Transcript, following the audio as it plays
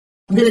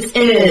This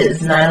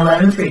is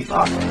 9/11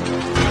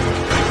 Freefall.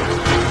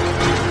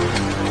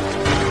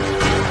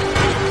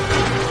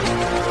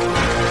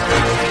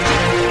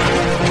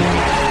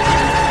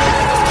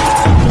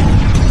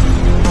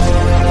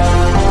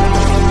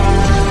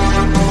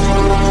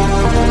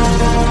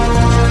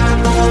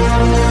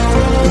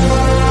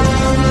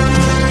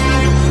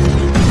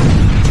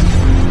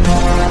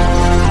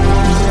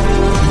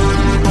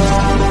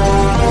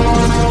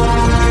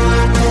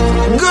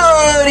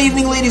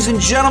 Ladies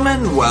and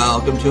gentlemen,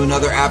 welcome to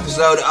another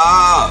episode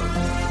of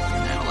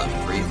 9/11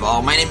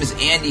 Freefall. My name is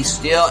Andy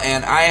Steele,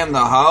 and I am the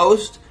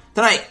host.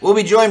 Tonight, we'll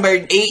be joined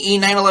by AE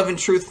 9/11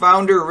 Truth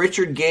founder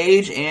Richard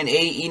Gage and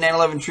AE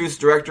 9/11 Truth's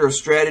Director of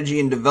Strategy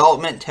and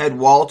Development, Ted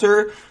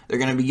Walter. They're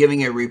going to be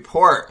giving a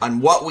report on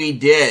what we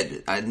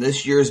did on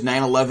this year's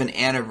 9/11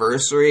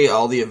 anniversary,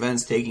 all the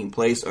events taking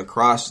place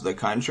across the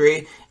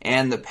country,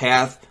 and the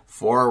path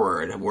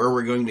forward, where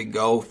we're going to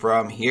go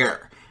from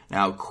here.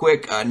 Now,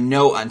 quick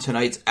note on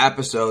tonight's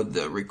episode,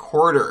 the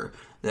recorder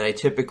that I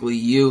typically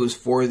use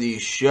for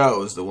these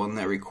shows, the one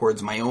that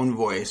records my own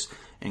voice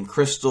in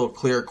crystal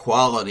clear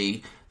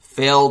quality,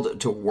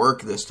 failed to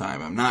work this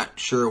time. I'm not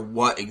sure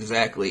what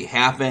exactly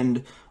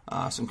happened,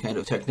 some kind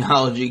of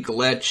technology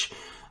glitch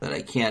that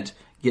I can't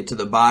get to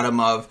the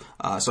bottom of,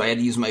 so I had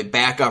to use my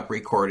backup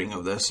recording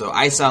of this. So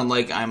I sound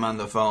like I'm on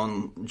the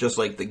phone just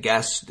like the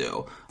guests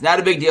do. Not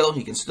a big deal.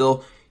 You can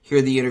still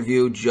hear the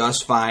interview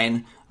just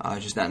fine,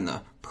 just not in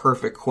the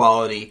perfect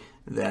quality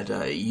that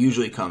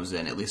usually comes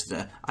in, at least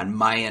on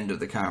my end of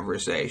the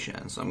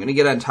conversation. So I'm going to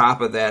get on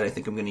top of that. I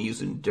think I'm going to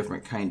use a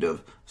different kind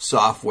of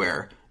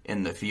software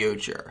in the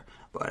future.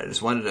 But I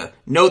just wanted to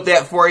note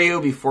that for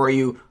you before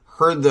you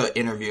heard the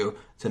interview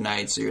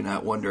tonight, so you're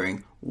not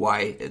wondering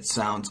why it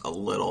sounds a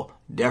little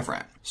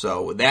different.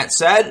 So with that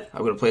said,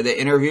 I'm going to play the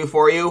interview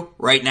for you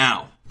right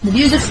now. The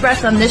views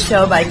expressed on this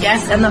show by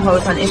guests and the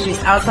host on issues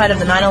outside of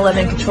the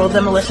 9/11 controlled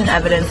demolition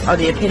evidence are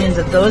the opinions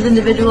of those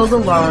individuals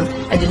alone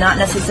and do not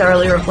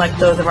necessarily reflect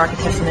those of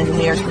architects and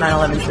engineers for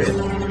 9/11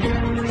 Truth.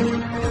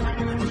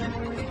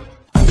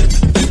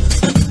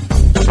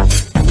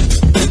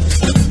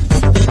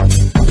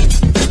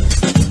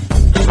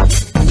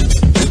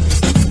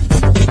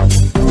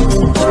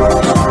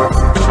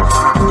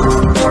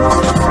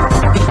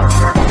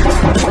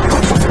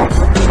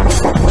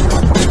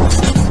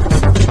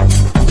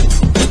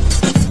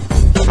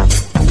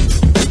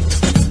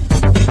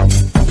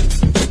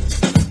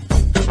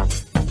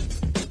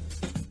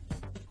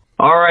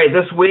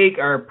 This week,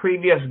 our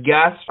previous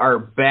guests are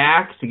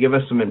back to give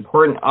us some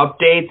important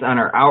updates on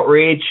our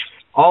outreach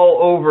all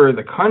over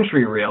the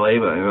country, really,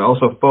 but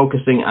also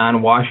focusing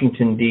on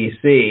Washington,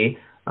 D.C.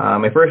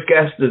 My first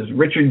guest is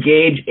Richard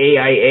Gage,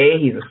 AIA.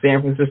 He's a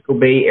San Francisco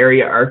Bay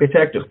Area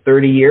architect of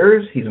 30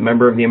 years. He's a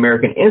member of the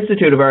American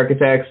Institute of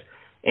Architects,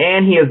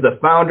 and he is the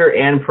founder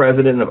and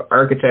president of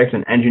Architects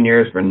and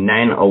Engineers for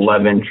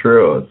 9/11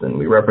 Truth. And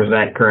we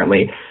represent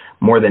currently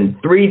more than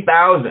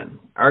 3,000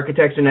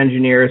 architects and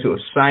engineers who have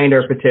signed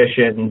our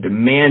petition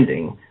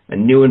demanding a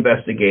new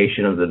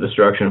investigation of the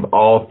destruction of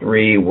all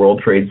three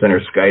World Trade Center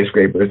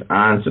skyscrapers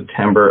on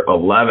September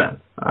 11th.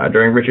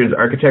 During Richard's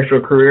architectural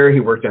career,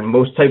 he worked on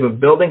most type of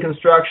building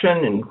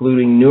construction,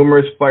 including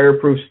numerous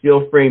fireproof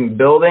steel frame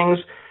buildings.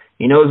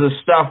 He knows his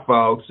stuff,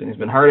 folks, and he's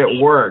been hard at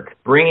work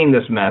bringing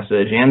this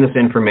message and this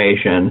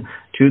information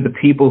to the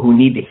people who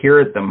need to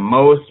hear it the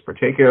most,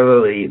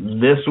 particularly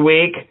this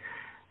week.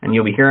 And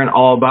you'll be hearing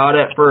all about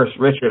it. First,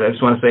 Richard, I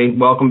just want to say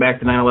welcome back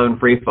to 9/11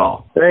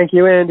 Freefall. Thank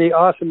you, Andy.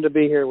 Awesome to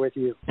be here with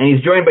you. And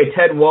he's joined by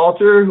Ted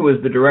Walter, who is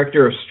the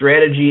Director of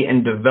Strategy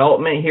and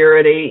Development here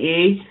at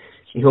AE.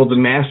 He holds a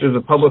Master's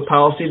of Public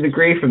Policy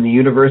degree from the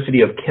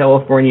University of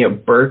California,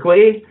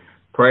 Berkeley.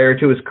 Prior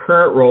to his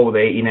current role with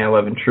AE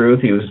 9/11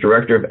 Truth, he was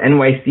Director of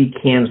NYC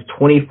CAN's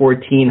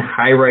 2014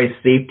 High-Rise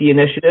Safety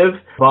Initiative,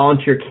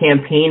 Volunteer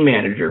Campaign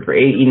Manager for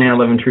AE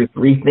 9/11 Truth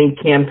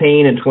Rethink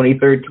Campaign in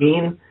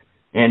 2013,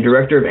 and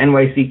Director of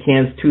NYC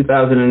CAN's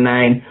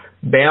 2009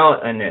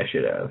 Ballot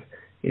Initiative.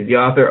 He's the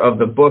author of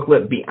the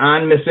booklet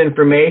Beyond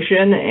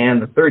Misinformation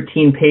and the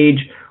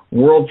 13-page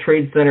World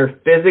Trade Center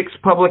Physics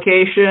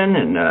publication.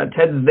 And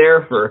Ted's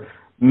there for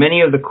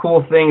many of the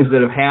cool things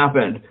that have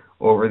happened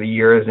over the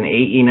years in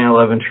AE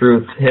 9/11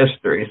 Truth's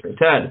history. So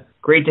Ted,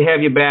 great to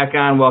have you back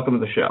on. Welcome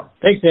to the show.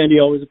 Thanks,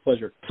 Andy. Always a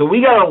pleasure. So we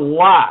got a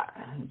lot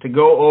to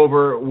go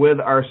over with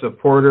our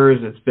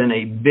supporters. It's been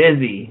a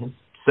busy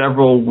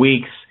several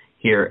weeks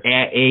here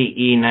at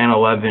AE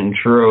 9/11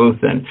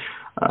 Truth, and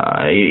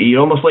you'd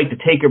almost like to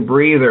take a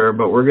breather,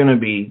 but we're going to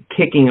be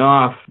kicking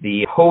off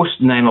the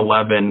post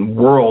 9/11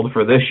 world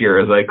for this year,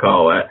 as I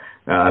call it,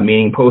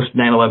 meaning post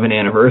 9/11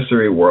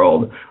 anniversary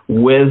world,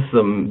 with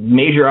some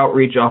major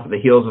outreach off of the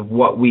heels of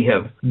what we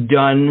have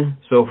done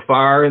so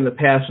far in the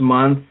past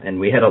month. And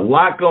we had a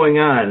lot going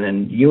on,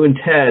 and you and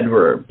Ted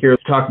were here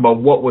to talk about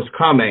what was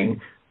coming.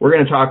 We're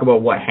going to talk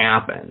about what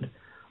happened.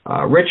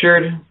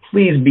 Richard,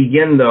 please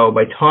begin, though,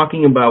 by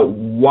talking about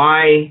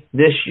why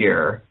this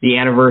year the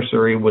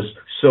anniversary was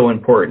so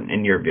important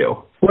in your view.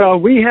 Well,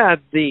 we had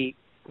the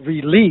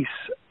release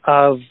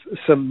of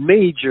some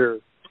major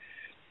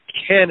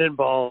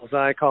cannonballs,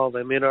 I call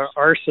them, in our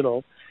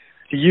arsenal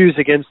to use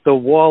against the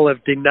wall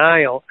of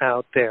denial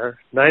out there,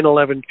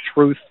 9/11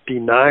 truth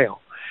denial.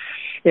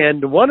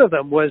 And one of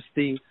them was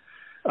the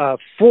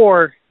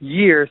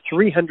 4-year,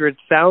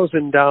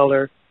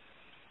 $300,000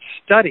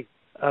 study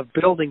of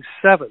Building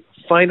 7,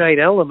 finite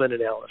element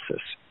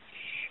analysis.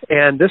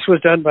 And this was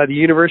done by the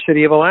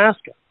University of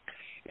Alaska.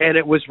 And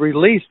it was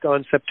released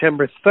on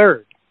September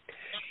 3rd.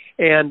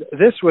 And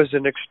this was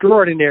an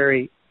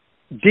extraordinary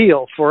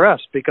deal for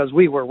us because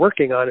we were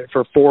working on it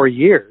for 4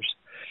 years.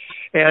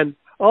 And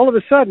all of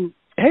a sudden,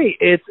 hey,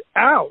 it's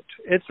out.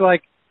 It's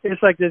like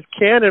this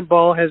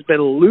cannonball has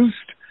been loosed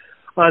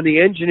on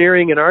the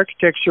engineering and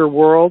architecture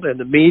world and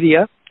the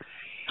media.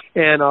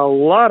 And a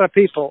lot of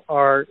people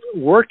are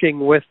working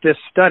with this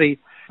study,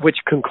 which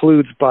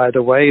concludes, by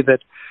the way, that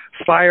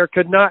fire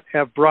could not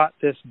have brought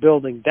this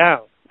building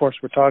down. Of course,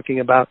 we're talking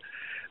about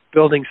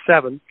Building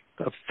 7,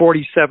 a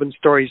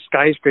 47-story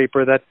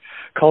skyscraper that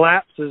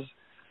collapses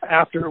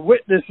after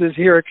witnesses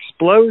hear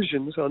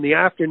explosions on the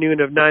afternoon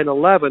of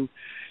 9/11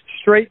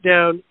 straight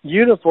down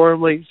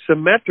uniformly,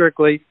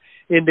 symmetrically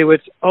into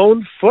its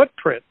own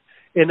footprint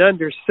in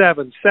under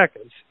 7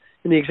 seconds,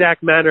 in the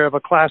exact manner of a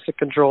classic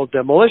controlled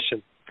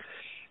demolition.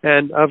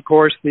 And, of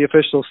course, the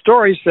official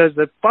story says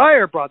that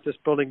fire brought this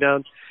building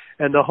down,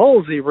 and the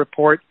Halsey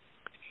report,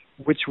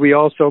 which we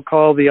also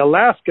call the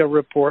Alaska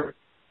report,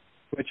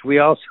 which we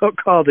also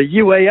call the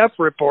UAF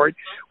report.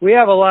 We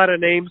have a lot of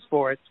names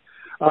for it.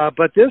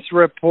 But this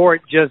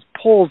report just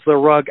pulls the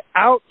rug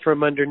out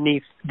from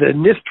underneath the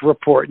NIST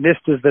report.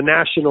 NIST is the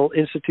National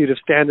Institute of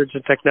Standards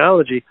and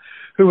Technology,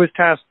 who was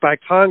tasked by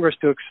Congress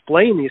to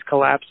explain these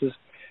collapses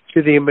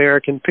to the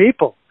American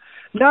people.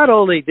 Not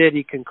only did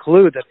he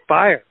conclude that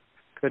fire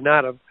could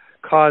not have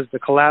caused the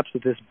collapse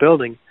of this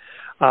building,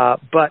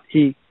 but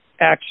he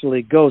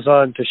actually goes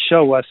on to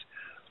show us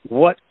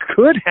what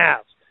could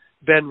have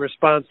been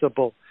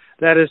responsible.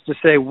 That is to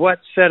say, what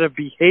set of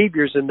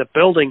behaviors in the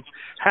building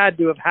had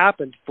to have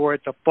happened for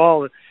it to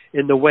fall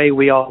in the way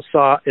we all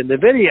saw in the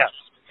videos.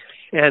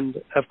 And,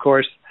 of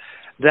course,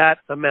 that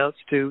amounts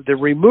to the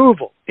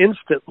removal,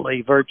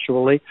 instantly,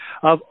 virtually,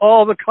 of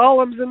all the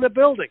columns in the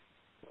building.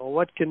 Well,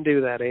 what can do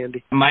that,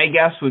 Andy? My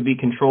guess would be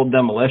controlled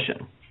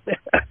demolition.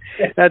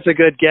 That's a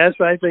good guess.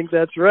 I think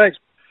that's right.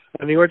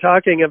 I mean, we're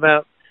talking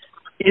about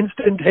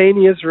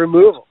instantaneous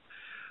removal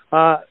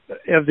of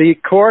the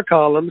core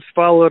columns,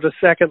 followed a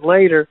second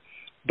later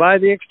by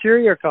the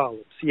exterior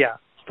columns. Yeah,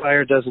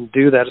 fire doesn't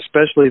do that,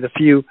 especially the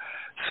few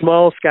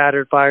small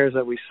scattered fires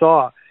that we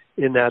saw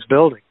in that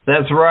building.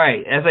 That's right.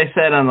 As I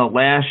said on the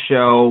last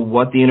show,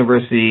 what the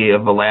University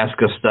of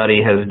Alaska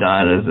study has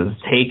done is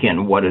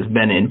taken what has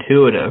been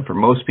intuitive for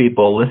most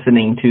people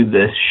listening to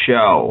this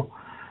show,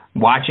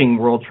 watching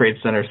World Trade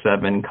Center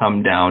 7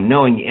 come down,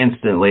 knowing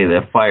instantly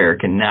that fire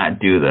cannot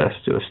do this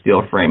to a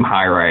steel frame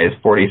high-rise,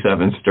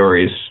 47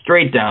 stories,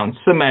 straight down,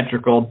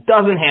 symmetrical,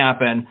 doesn't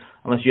happen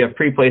unless you have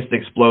pre-placed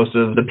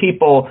explosives. The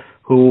people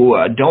who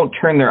don't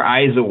turn their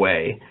eyes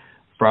away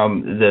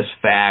from this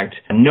fact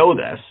know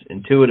this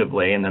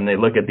intuitively, and then they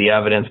look at the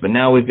evidence. But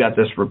now we've got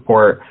this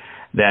report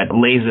that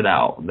lays it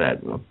out,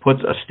 that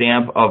puts a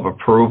stamp of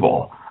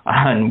approval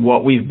on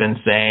what we've been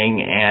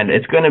saying, and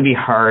it's going to be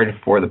hard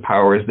for the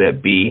powers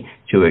that be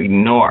to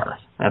ignore.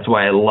 That's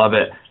why I love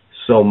it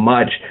so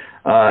much.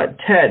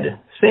 Ted,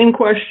 same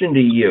question to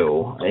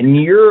you. In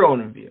your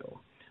own view,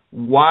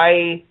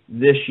 why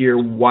this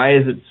year, why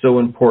is it so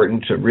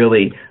important to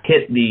really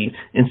hit the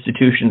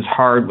institutions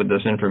hard with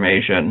this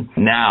information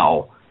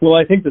now? Well,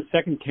 I think the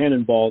second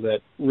cannonball that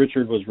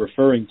Richard was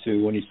referring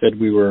to when he said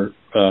we were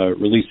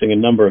releasing a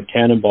number of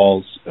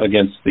cannonballs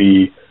against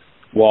the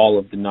wall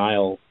of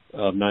denial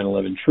of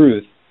 9/11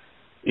 truth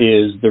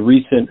is the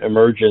recent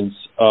emergence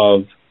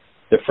of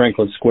the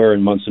Franklin Square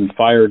and Munson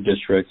Fire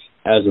District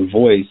as a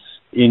voice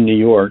in New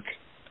York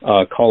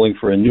calling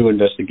for a new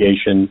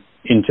investigation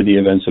into the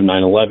events of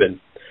 9/11.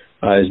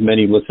 As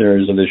many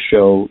listeners of this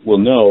show will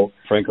know,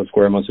 Franklin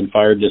Square Munson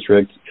Fire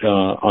District,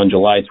 on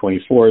July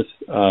 24th,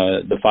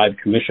 the 5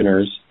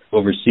 commissioners who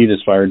oversee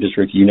this fire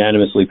district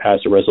unanimously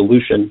passed a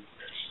resolution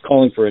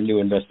calling for a new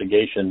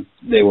investigation.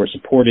 They were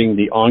supporting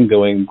the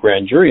ongoing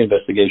grand jury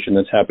investigation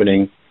that's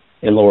happening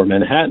in Lower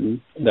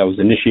Manhattan that was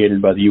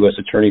initiated by the U.S.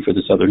 Attorney for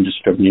the Southern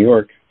District of New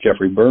York,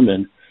 Jeffrey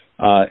Berman,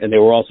 and they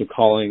were also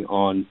calling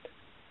on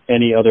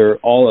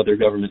all other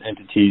government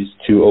entities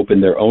to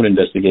open their own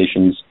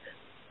investigations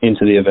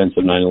into the events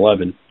of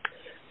 9/11.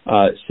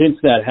 Since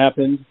that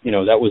happened,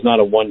 that was not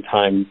a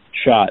one-time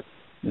shot.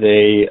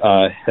 They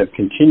have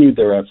continued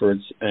their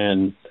efforts,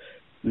 and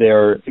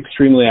they're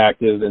extremely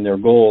active, and their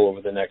goal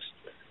over the next,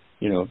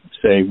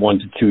 say 1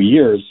 to 2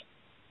 years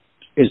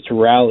is to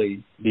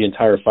rally the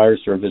entire fire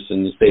service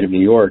in the state of New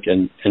York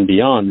and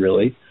beyond,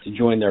 really, to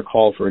join their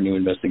call for a new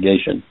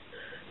investigation.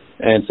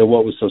 And so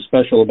what was so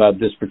special about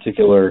this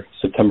particular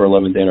September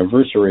 11th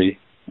anniversary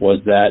was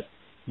that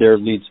their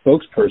lead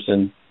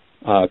spokesperson,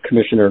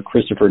 Commissioner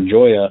Christopher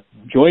Gioia,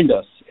 joined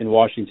us in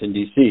Washington,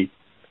 D.C.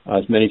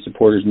 As many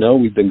supporters know,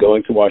 we've been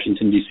going to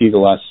Washington, D.C. the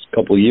last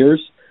couple of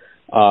years.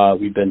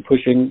 We've been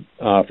pushing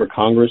for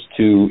Congress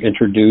to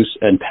introduce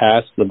and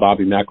pass the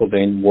Bobby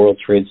McIlvaine World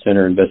Trade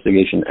Center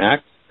Investigation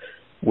Act,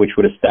 which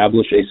would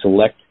establish a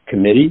select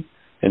committee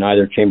in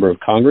either chamber of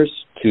Congress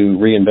to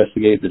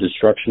reinvestigate the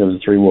destruction of the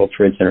 3 World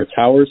Trade Center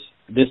towers.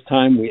 This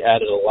time we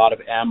added a lot of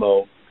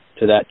ammo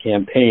to that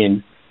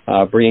campaign,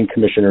 bringing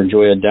Commissioner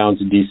Joya down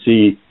to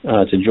D.C.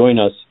 To join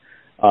us.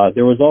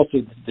 There was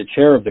also the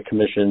chair of the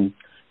commission,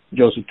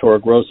 Joseph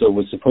Torregrossa,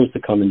 was supposed to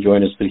come and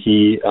join us, but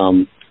he,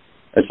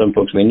 as some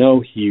folks may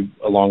know, he,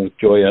 along with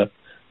Joya,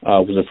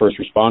 was a first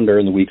responder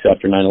in the weeks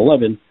after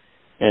 9/11,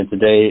 and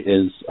today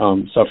is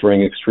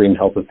suffering extreme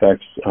health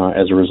effects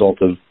as a result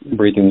of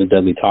breathing the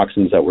deadly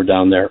toxins that were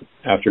down there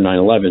after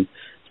 9/11.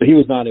 So he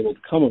was not able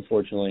to come,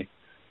 unfortunately.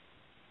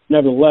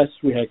 Nevertheless,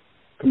 we had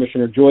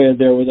Commissioner Joya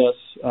there with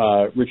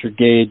us, Richard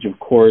Gage, of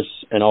course,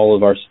 and all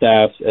of our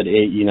staff at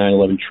AE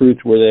 9/11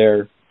 Truth were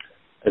there,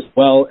 as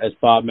well as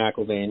Bob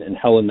McIlvaine and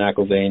Helen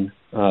McIlvaine,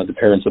 the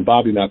parents of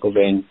Bobby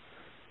McIlvaine,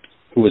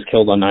 who was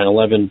killed on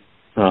 9/11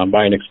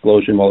 by an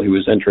explosion while he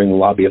was entering the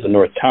lobby of the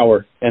North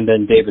Tower, and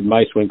then David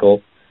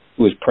Meiswinkle,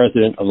 who is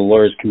president of the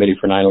Lawyers Committee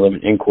for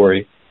 9/11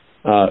 Inquiry,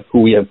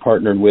 who we have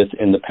partnered with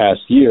in the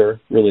past year,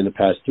 really the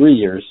past 3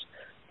 years,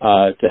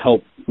 to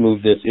help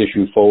move this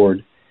issue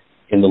forward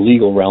in the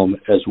legal realm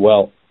as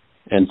well.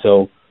 And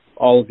so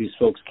all of these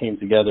folks came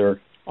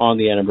together on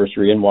the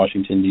anniversary in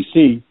Washington,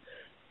 D.C.,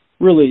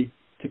 really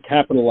to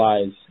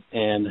capitalize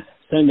and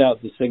send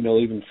out the signal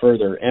even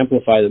further,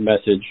 amplify the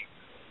message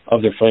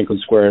of the Franklin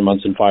Square and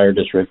Munson Fire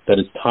District that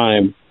it's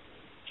time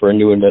for a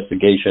new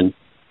investigation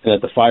and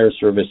that the fire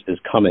service is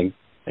coming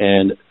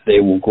and they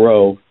will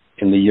grow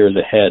in the years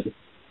ahead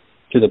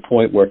to the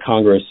point where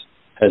Congress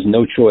has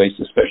no choice,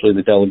 especially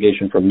the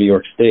delegation from New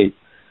York State,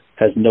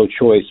 has no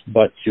choice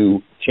but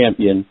to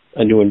champion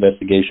a new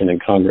investigation in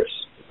Congress.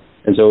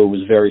 And so it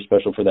was very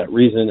special for that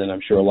reason, and I'm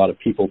sure a lot of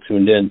people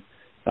tuned in.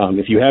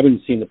 If you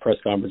haven't seen the press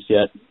conference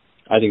yet,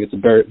 I think it's a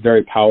very,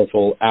 very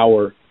powerful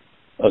hour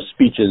of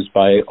speeches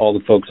by all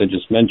the folks I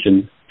just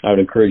mentioned. I would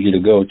encourage you to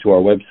go to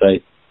our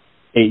website,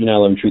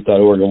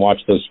 AE911truth.org, and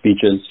watch those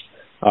speeches.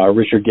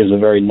 Richard gives a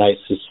very nice,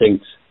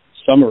 succinct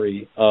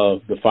summary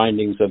of the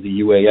findings of the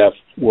UAF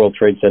World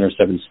Trade Center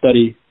 7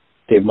 study.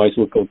 Dave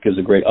Meiswinkle gives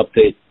a great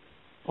update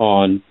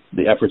on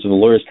the efforts of the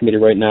Lawyers Committee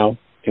right now,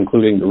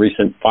 including the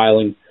recent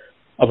filing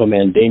of a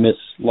mandamus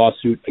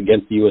lawsuit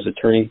against the U.S.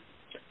 Attorney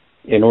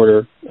in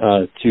order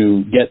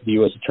to get the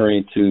U.S.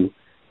 Attorney to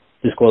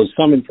disclose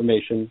some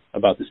information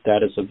about the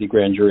status of the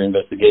grand jury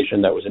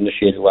investigation that was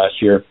initiated last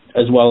year,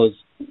 as well as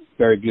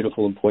very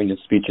beautiful and poignant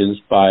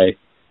speeches by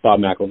Bob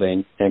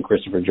McIlvaine and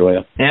Christopher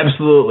Joya.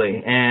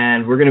 Absolutely.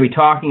 And we're going to be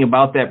talking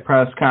about that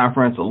press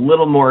conference a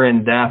little more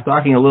in depth,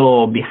 talking a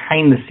little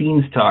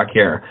behind-the-scenes talk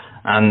here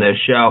on this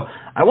show.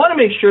 I want to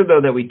make sure,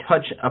 though, that we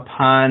touch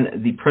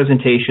upon the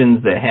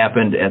presentations that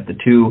happened at the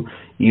 2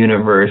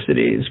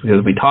 universities,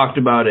 because we talked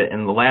about it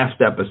in the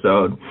last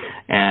episode,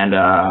 and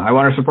I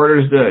want our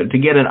supporters to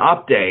get an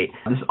update.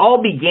 This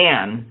all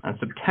began on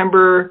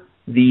September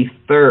the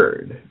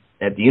 3rd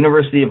at the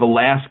University of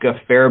Alaska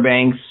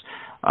Fairbanks.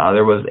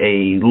 There was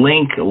a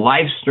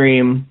live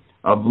stream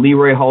of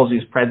Leroy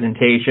Halsey's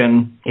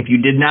presentation. If you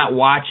did not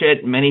watch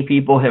it, many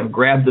people have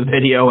grabbed the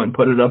video and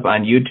put it up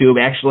on YouTube.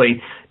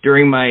 Actually,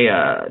 during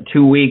my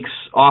 2 weeks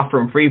off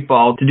from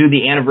Freefall to do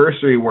the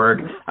anniversary work,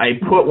 I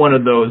put one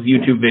of those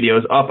YouTube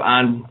videos up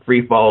on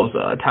Freefall's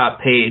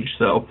top page,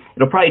 so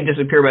it'll probably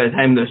disappear by the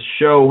time this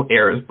show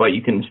airs, but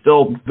you can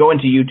still go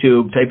into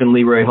YouTube, type in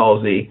Leroy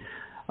Halsey,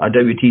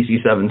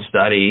 WTC7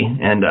 study,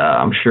 and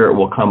I'm sure it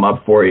will come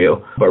up for you.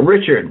 But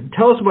Richard,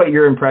 tell us about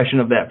your impression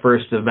of that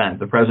first event,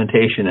 the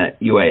presentation at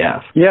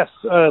UAF. Yes,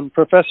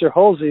 Professor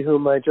Halsey,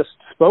 whom I just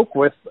spoke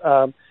with,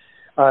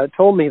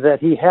 told me that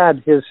he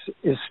had his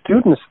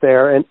students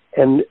there,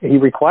 and he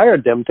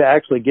required them to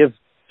actually give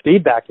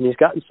feedback, and he's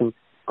gotten some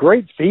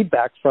great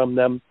feedback from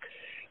them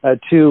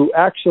to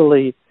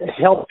actually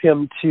help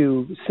him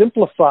to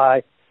simplify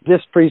this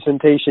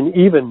presentation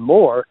even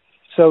more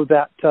so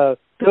that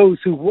those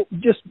who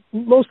just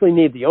mostly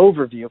need the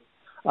overview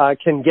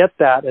can get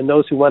that, and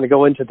those who want to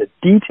go into the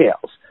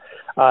details,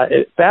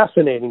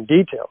 fascinating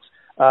details,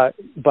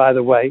 by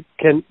the way,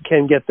 can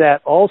get that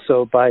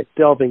also by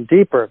delving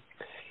deeper.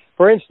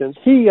 For instance,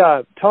 he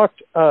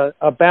talked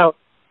about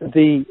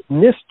the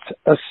NIST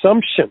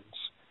assumptions.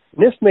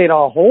 NIST made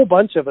a whole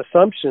bunch of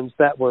assumptions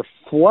that were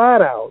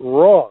flat out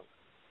wrong.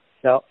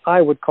 Now,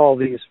 I would call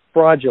these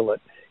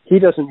fraudulent. He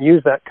doesn't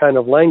use that kind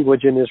of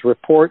language in his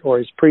report or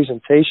his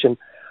presentation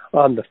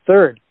on the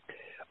 3rd.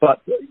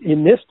 But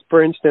NIST,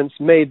 for instance,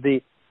 made the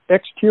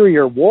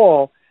exterior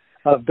wall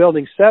of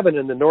Building 7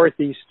 in the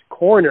northeast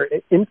corner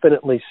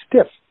infinitely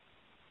stiff,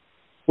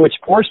 which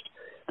forced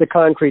the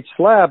concrete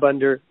slab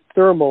under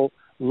thermal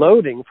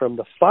loading from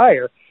the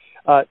fire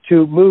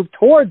to move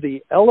toward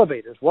the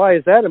elevators. Why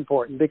is that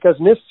important? Because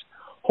NIST's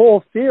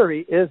whole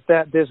theory is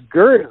that this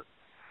girder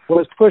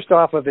was pushed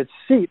off of its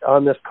seat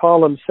on this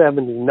column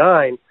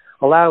 79,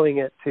 allowing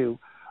it to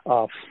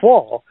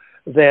fall.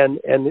 Then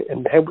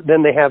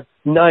they have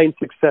 9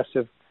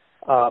 successive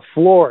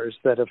floors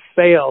that have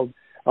failed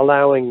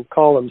allowing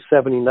column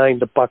 79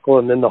 to buckle,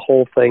 and then the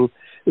whole thing,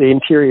 the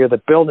interior of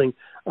the building,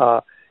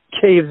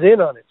 caves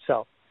in on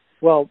itself.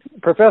 Well,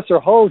 Professor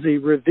Halsey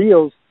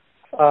reveals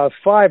 5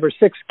 or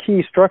 6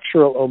 key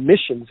structural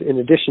omissions in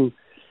addition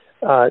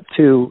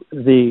to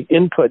the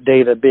input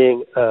data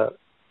being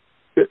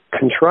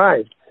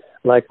contrived,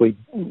 like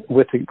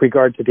with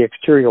regard to the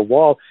exterior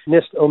wall.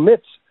 NIST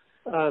omits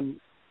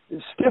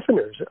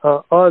stiffeners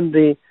on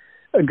the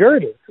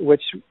girder,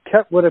 which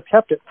would have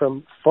kept it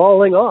from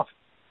falling off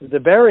the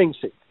bearing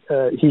seat.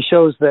 He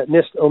shows that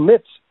NIST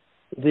omits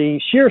the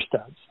shear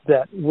studs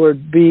that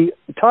would be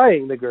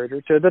tying the girder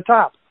to the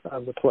top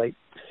of the plate.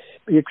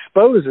 He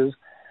exposes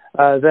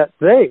that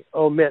they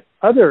omit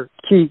other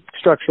key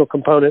structural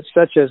components,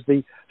 such as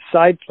the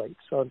side plates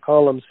on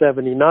column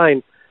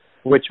 79,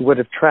 which would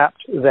have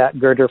trapped that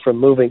girder from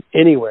moving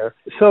anywhere.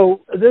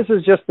 So this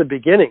is just the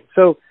beginning.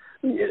 So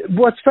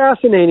what's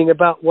fascinating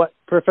about what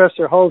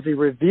Professor Halsey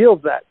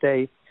revealed that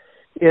day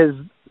is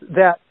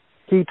that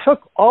he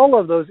took all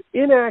of those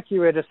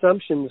inaccurate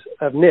assumptions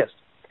of NIST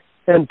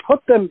and put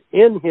them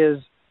in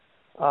his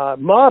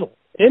model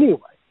anyway,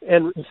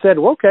 and said,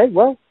 okay,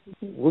 well,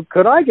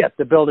 could I get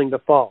the building to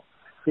fall?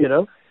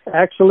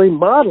 Actually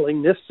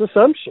modeling NIST's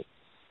assumption.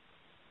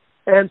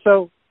 And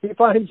so he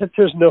finds that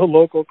there's no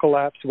local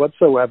collapse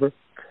whatsoever.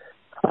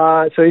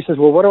 So he says,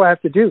 well, what do I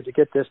have to do to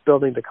get this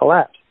building to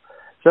collapse?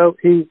 So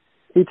he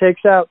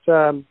takes out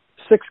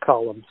 6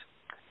 columns.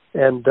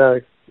 And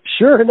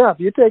sure enough,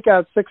 you take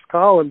out 6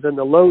 columns and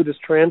the load is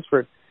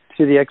transferred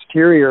to the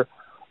exterior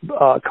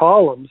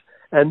columns.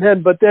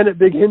 But then it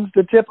begins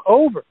to tip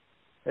over.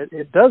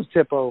 It does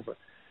tip over,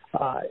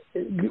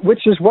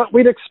 which is what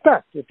we'd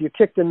expect. If you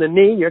kicked in the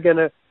knee, you're going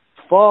to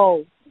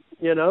fall,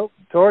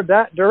 toward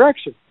that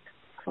direction.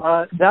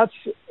 That's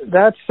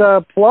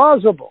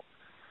plausible,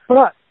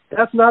 but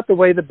that's not the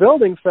way the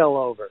building fell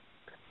over.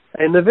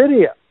 In the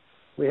video,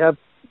 we have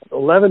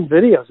 11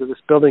 videos of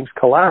this building's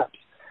collapse.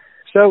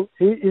 So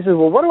he says,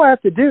 well, what do I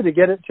have to do to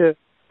get it to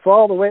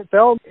fall the way it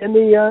fell in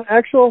the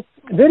actual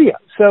video?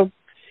 So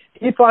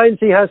he finds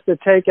he has to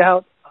take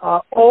out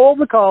all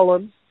the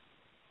columns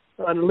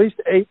on at least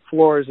 8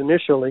 floors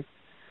initially,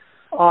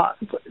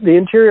 the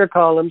interior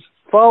columns,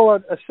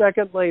 followed a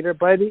second later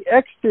by the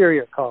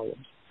exterior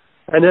columns.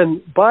 And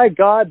then, by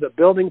God, the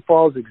building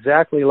falls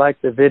exactly like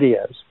the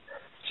videos.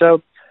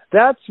 So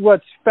that's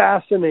what's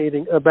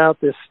fascinating about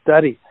this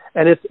study.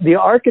 And it's the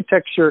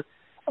architecture,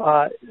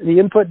 the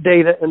input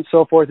data and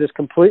so forth is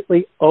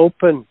completely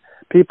open.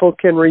 People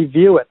can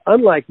review it.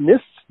 Unlike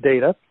NIST's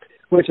data,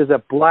 which is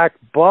a black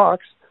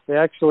box, they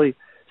actually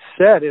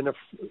said in a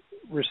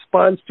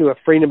response to a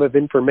Freedom of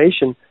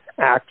Information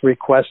Act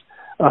request,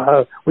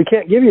 we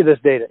can't give you this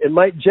data. It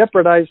might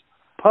jeopardize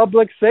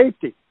public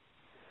safety.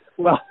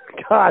 Well,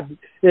 God,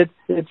 it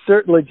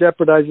certainly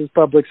jeopardizes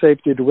public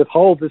safety to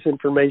withhold this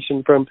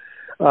information from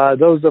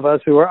those of us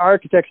who are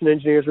architects and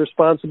engineers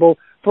responsible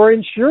for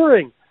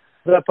ensuring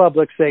the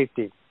public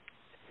safety.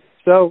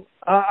 So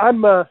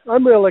I'm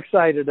real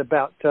excited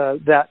about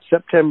that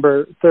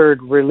September 3rd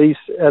release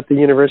at the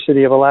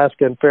University of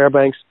Alaska in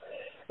Fairbanks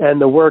and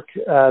the work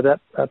that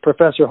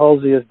Professor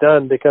Halsey has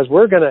done, because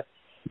we're going to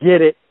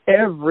get it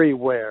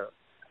everywhere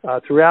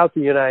throughout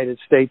the United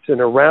States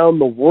and around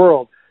the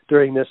world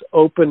during this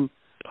open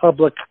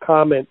public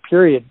comment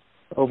period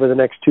over the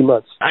next 2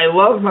 months. I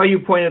love how you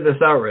pointed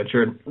this out,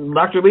 Richard.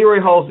 Dr.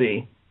 Leroy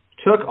Halsey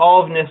took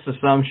all of NIST's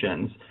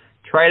assumptions,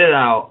 tried it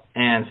out,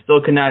 and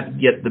still could not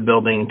get the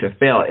building to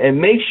fail. It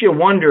makes you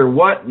wonder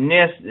what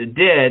NIST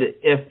did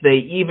if they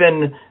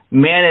even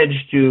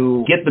managed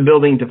to get the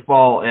building to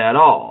fall at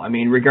all. I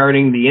mean,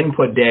 regarding the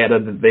input data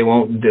that they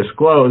won't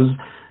disclose,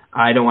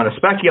 I don't want to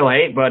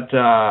speculate, but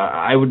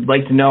I would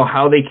like to know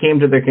how they came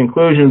to their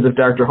conclusions if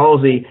Dr.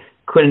 Halsey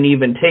couldn't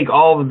even take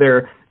all of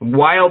their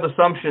wild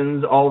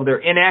assumptions, all of their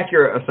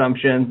inaccurate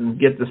assumptions, and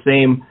get the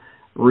same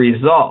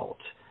result.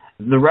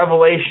 The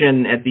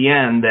revelation at the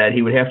end that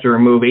he would have to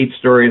remove 8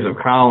 stories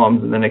of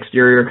columns and then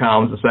exterior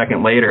columns a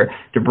second later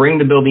to bring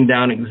the building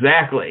down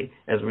exactly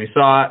as we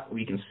saw it.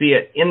 We can see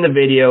it in the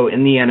video,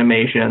 in the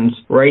animations,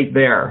 right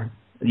there.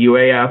 The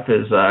UAF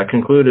has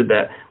concluded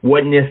that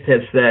what NIST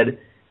has said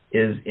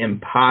is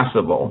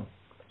impossible.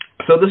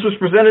 So this was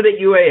presented at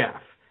UAF.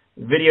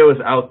 The video is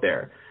out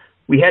there.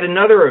 We had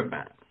another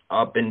event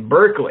up in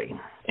Berkeley.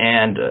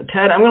 And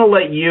Ted, I'm going to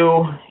let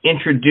you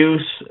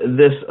introduce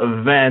this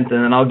event,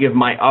 and then I'll give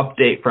my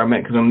update from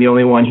it because I'm the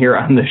only one here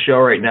on the show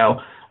right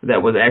now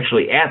that was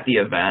actually at the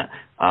event.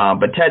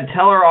 But Ted,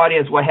 tell our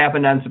audience what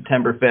happened on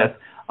September 5th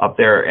up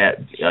there at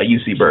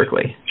UC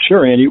Berkeley.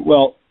 Sure, Andy.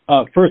 Well,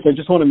 first, I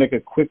just want to make a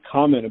quick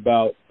comment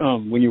about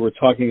when you were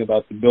talking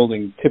about the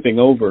building tipping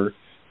over,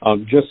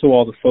 just so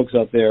all the folks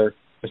out there,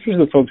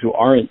 especially the folks who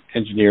aren't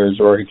engineers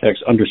or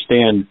architects,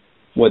 understand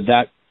what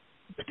that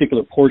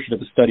particular portion of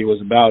the study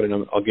was about,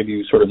 and I'll give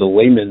you sort of the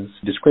layman's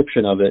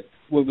description of it.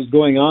 What was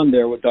going on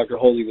there, what Dr.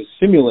 Halsey was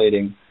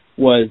simulating,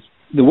 was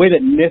the way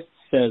that NIST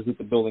says that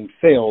the building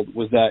failed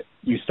was that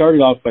you started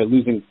off by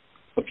losing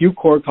a few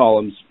core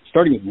columns,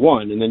 starting with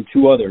one and then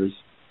 2 others,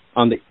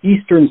 on the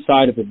eastern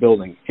side of the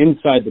building,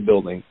 inside the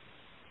building,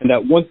 and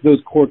that once those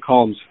core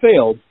columns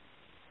failed,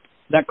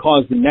 that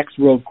caused the next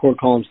row of core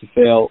columns to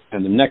fail,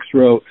 and the next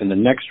row, and the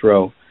next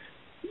row.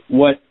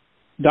 What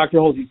Dr.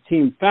 Halsey's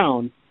team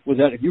found was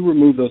that if you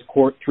remove those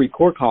three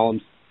core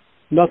columns,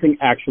 nothing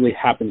actually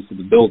happens to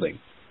the building,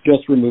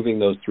 just removing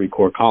those three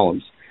core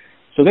columns.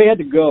 So they had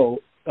to go,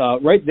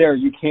 right there,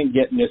 you can't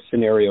get this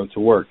scenario to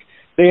work.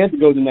 They had to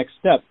go the next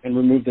step and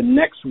remove the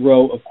next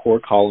row of core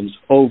columns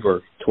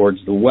over towards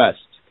the west.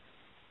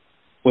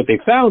 What they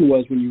found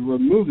was when you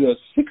remove those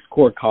 6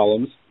 core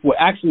columns, what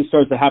actually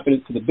starts to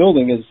happen to the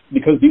building is,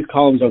 because these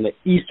columns are on the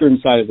eastern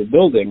side of the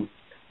building,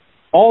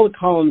 all the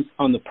columns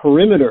on the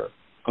perimeter,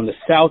 on the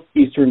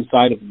southeastern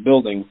side of the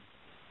building,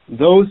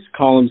 those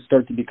columns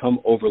start to become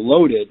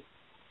overloaded.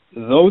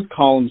 Those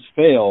columns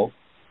fail,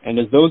 and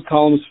as those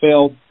columns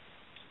fail,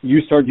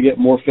 you start to get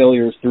more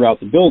failures throughout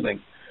the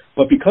building.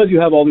 But because you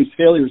have all these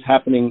failures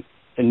happening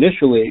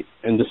initially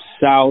in the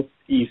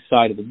southeast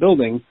side of the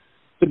building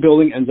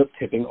ends up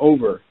tipping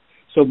over.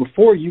 So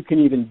before you can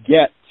even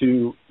get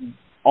to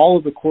all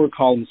of the core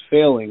columns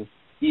failing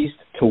east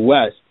to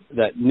west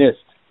that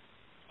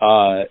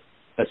NIST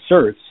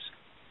asserts,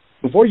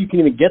 before you can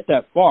even get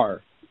that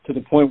far to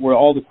the point where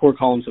all the core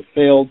columns have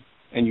failed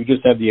and you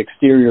just have the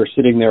exterior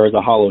sitting there as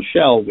a hollow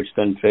shell, which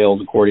then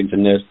fails according to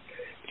NIST,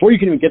 before you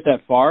can even get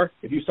that far,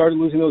 if you started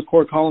losing those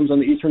core columns on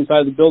the eastern side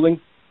of the building's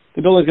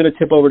going to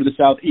tip over to the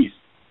southeast.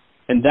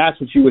 And that's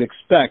what you would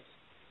expect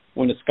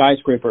when a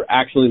skyscraper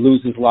actually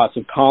loses lots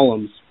of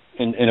columns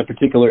in a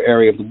particular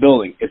area of the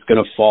building. It's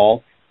going to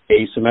fall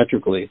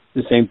asymmetrically,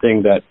 the same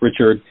thing that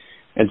Richard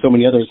and so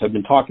many others have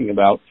been talking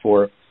about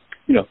for,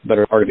 the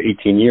better part of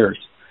 18 years.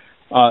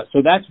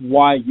 So that's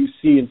why you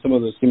see in some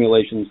of those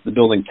simulations the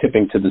building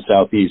tipping to the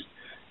southeast.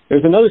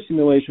 There's another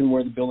simulation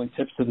where the building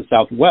tips to the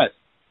southwest.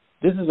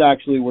 This is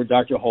actually where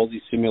Dr.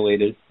 Halsey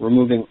simulated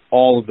removing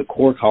all of the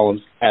core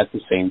columns at the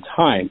same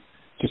time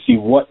to see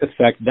what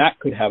effect that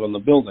could have on the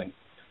building.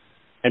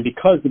 And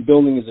because the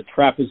building is a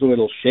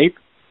trapezoidal shape,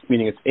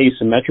 meaning it's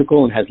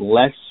asymmetrical and has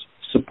less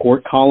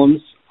support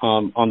columns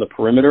on the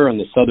perimeter on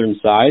the southern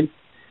side,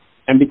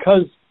 and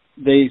because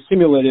they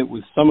simulated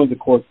with some of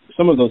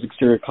those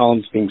exterior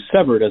columns being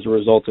severed as a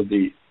result of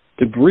the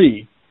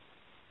debris,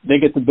 they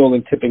get the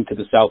building tipping to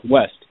the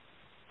southwest.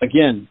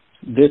 Again,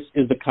 this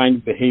is the kind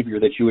of behavior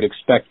that you would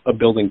expect a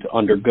building to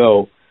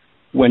undergo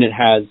when it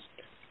has,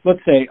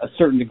 let's say, a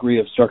certain degree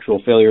of structural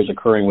failures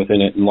occurring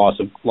within it and loss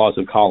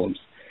of columns.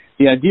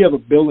 The idea of a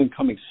building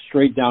coming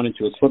straight down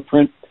into its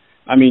footprint,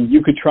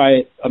 you could try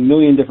it a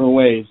million different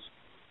ways.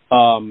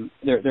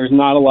 There's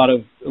not a lot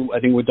of, I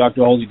think what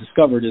Dr. Halsey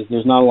discovered is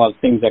there's not a lot of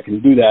things that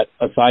can do that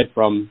aside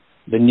from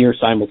the near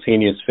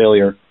simultaneous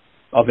failure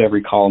of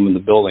every column in the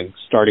building,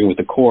 starting with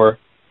the core,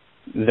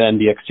 then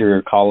the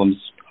exterior columns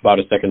about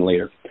a second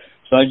later.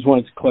 So I just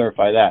wanted to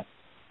clarify that.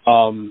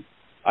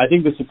 I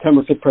think the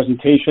September 5th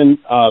presentation,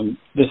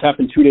 this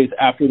happened 2 days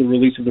after the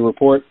release of the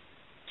report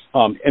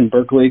in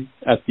Berkeley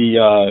at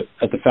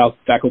the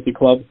faculty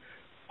club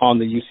on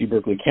the UC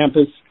Berkeley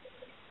campus.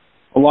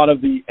 A lot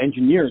of the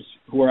engineers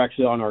who are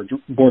actually on our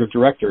board of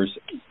directors,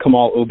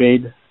 Kamal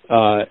Obaid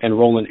and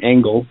Roland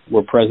Engel,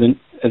 were present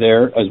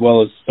there, as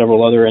well as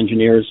several other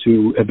engineers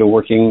who have been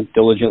working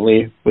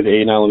diligently with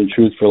 8911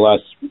 Truth for the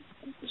last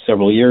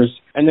several years.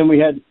 And then we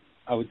had,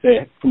 I would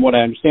say, from what I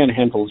understand, a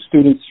handful of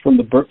students from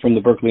the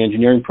Berkeley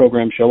engineering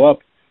program show up,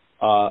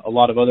 a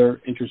lot of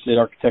other interested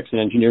architects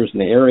and engineers in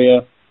the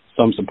area,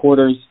 some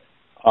supporters,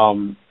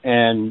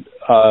 and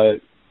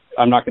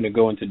I'm not going to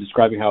go into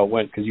describing how it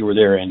went because you were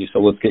there, Andy, so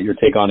let's get your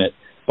take on it.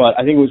 But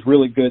I think it was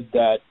really good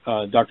that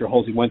Dr.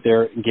 Halsey went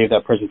there and gave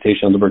that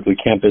presentation on the Berkeley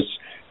campus.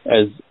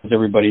 As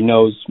everybody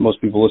knows, most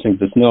people listening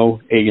to this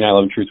know,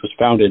 8911 Truth was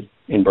founded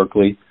in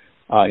Berkeley,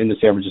 in the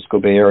San Francisco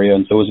Bay Area,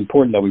 and so it was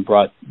important that we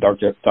brought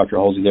Dr.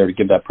 Halsey there to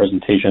give that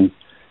presentation.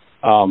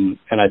 And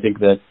I think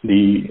that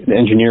the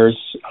engineers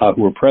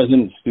who were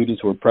present,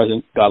 students who were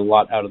present, got a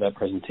lot out of that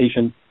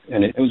presentation.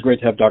 And it was great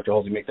to have Dr.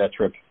 Halsey make that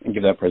trip and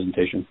give that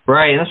presentation.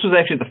 Right, and this was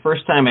actually the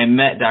first time I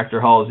met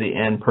Dr. Halsey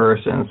in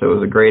person, so it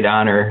was a great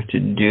honor to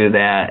do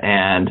that,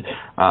 and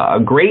a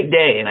great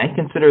day, and I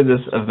consider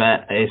this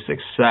event a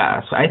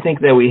success. I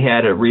think that we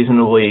had a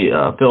reasonably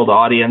filled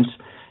audience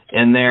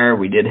in there.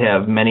 We did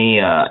have many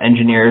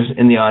engineers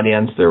in the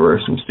audience. There were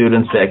some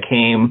students that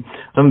came,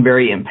 some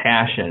very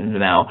impassioned.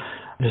 Now,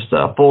 just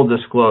a full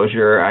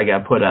disclosure, I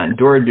got put on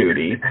door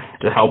duty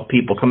to help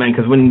people come in,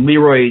 because when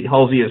Leroy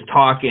Halsey is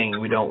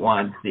talking, we don't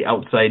want the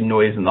outside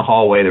noise in the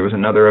hallway. There was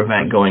another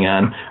event going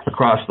on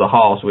across the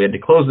hall, so we had to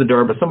close the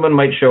door, but someone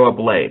might show up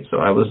late. So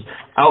I was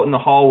out in the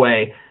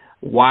hallway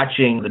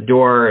watching the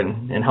door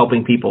and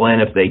helping people in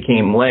if they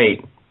came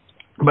late.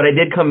 But I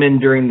did come in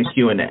during the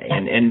Q&A,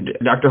 and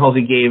Dr.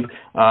 Halsey gave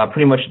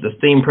pretty much the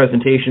same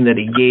presentation that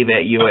he gave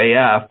at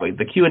UAF, but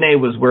the Q&A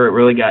was where it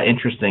really got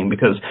interesting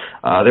because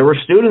there were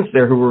students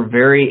there who were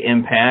very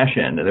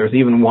impassioned. There was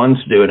even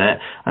one student,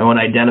 I won't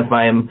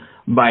identify him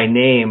by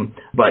name,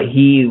 but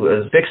he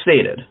was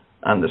fixated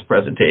on this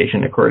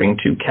presentation, according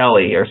to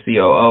Kelly, our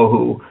COO,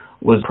 who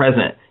was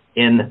present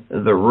in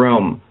the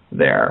room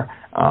there.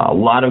 A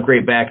lot of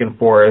great back and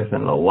forth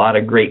and a lot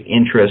of great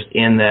interest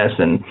in this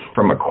and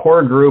from a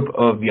core group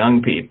of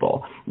young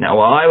people. Now,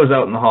 while I was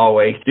out in the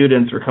hallway,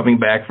 students were coming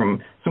back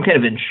from some kind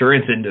of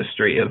insurance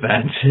industry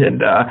event,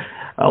 and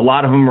a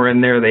lot of them were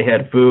in there. They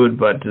had food,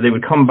 but they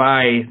would come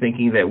by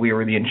thinking that we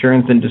were the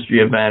insurance industry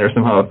event or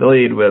somehow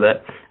affiliated with it.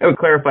 I would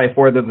clarify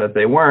for them that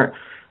they weren't.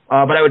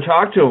 But I would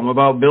talk to them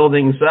about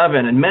Building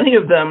 7, and many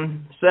of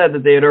them said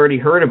that they had already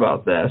heard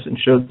about this and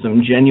showed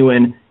some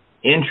genuine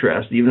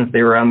interest, even if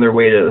they were on their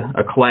way to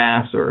a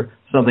class or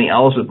something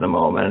else at the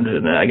moment.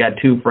 And I got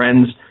two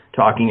friends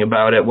talking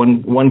about it.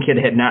 One kid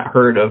had not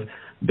heard of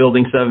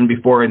Building 7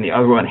 before, and the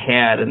other one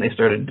had, and they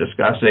started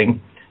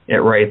discussing it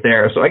right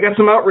there. So I got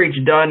some outreach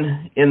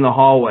done in the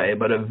hallway,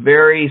 but a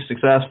very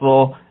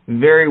successful,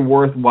 very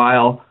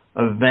worthwhile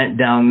event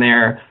down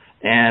there.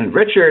 And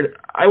Richard,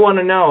 I want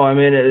to know, I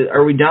mean,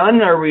 are we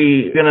done? Are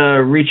we going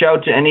to reach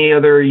out to any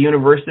other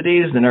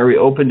universities, and are we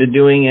open to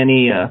doing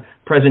any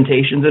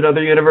presentations at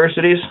other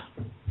universities?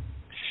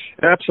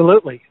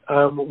 Absolutely.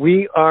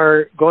 We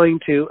are going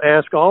to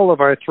ask all of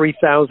our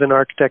 3,000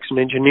 architects and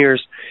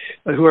engineers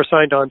who are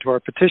signed on to our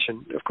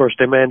petition, of course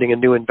demanding a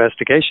new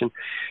investigation,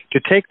 to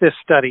take this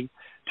study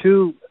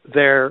to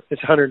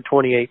it's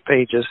 128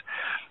 pages,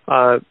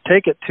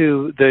 take it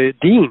to the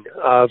dean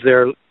of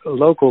their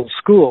local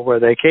school where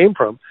they came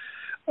from,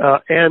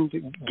 and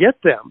get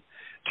them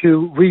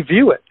to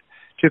review it,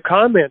 to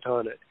comment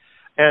on it,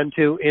 and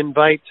to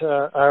invite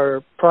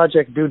our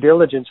project due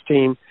diligence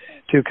team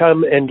to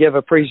come and give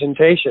a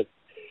presentation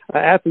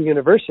at the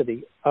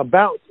university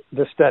about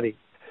the study.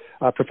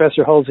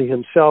 Professor Halsey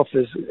himself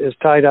is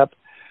tied up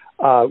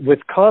with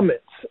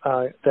comments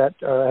that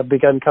have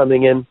begun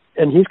coming in,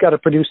 and he's got to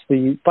produce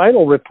the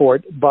final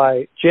report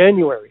by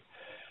January.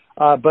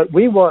 But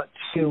we want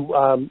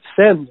to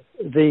send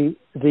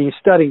the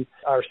study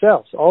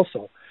ourselves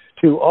also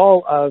to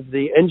all of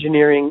the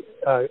engineering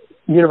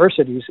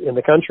universities in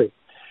the country.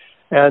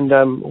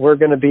 And we're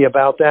going to be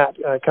about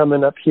that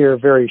coming up here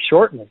very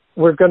shortly.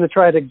 We're going to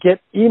try to get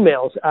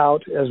emails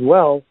out as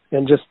well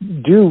and just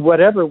do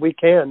whatever we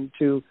can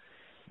to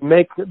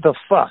make the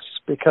fuss.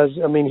 Because,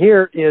 I mean,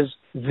 here is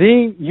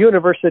the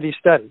university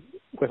study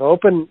with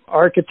open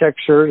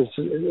architecture.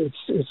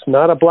 It's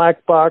not a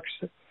black box.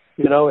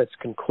 You know, it's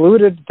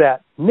concluded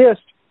that NIST,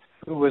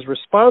 who was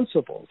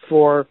responsible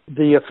for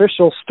the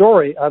official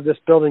story of this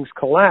building's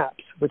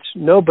collapse, which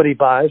nobody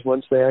buys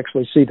once they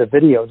actually see the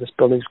video of this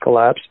building's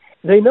collapse,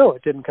 they know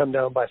it didn't come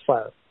down by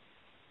fire.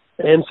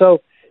 And so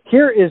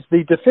here is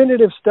the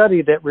definitive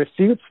study that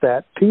refutes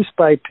that piece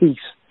by piece,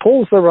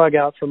 pulls the rug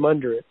out from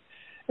under it.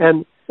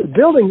 And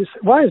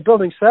why is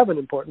Building 7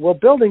 important? Well,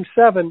 Building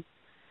 7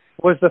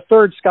 was the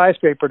third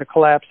skyscraper to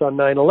collapse on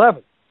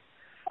 9/11.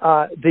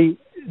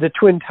 The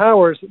Twin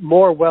Towers,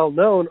 more well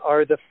known,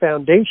 are the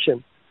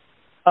foundation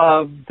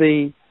of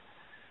the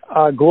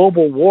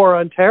global war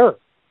on terror.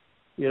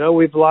 You know,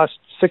 we've lost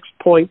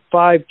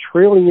 $6.5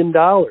 trillion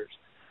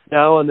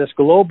now on this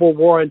global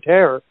war on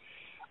terror,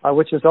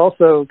 which has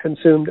also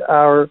consumed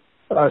our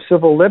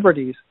civil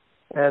liberties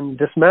and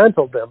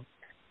dismantled them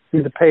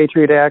through the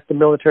Patriot Act, the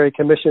Military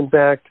Commissions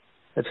Act,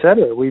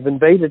 etc. We've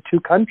invaded two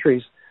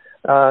countries,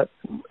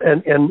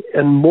 and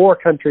more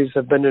countries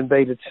have been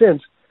invaded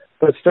since.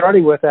 But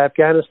starting with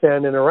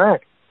Afghanistan and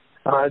Iraq,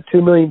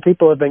 2 million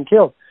people have been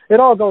killed. It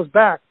all goes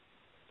back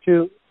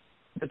to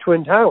the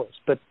Twin Towers,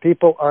 but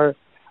people are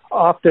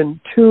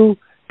often too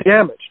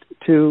damaged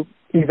to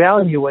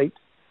evaluate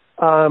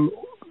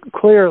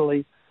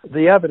clearly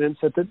the evidence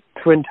at the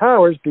Twin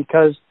Towers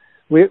because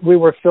we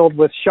were filled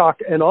with shock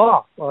and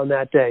awe on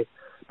that day.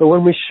 But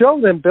when we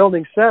show them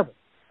Building 7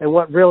 and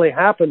what really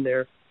happened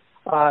there,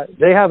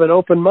 they have an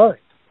open mind.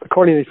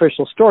 According to the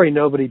official story,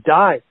 nobody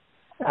died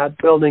at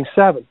Building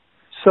 7.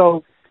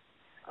 So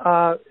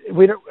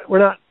we're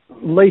not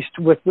laced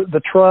with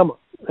the trauma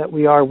that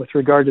we are with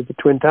regard to the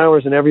Twin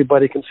Towers, and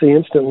everybody can see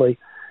instantly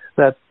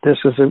that this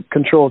is a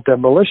controlled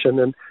demolition.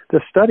 And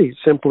this study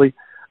simply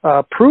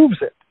proves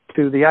it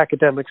to the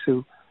academics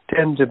who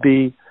tend to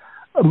be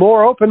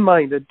more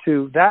open-minded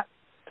to that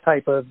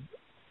type of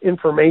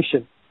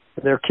information.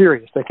 They're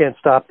curious. They can't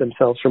stop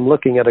themselves from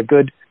looking at a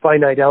good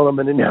finite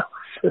element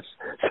analysis.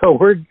 So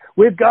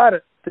we've got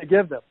it to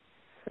give them.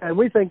 And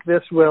we think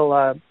this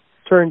will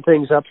turn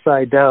things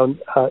upside down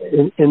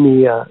in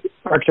the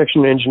architecture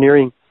and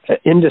engineering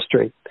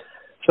industry.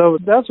 So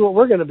that's what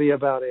we're going to be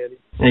about, Andy.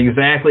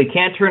 Exactly.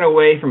 Can't turn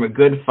away from a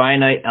good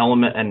finite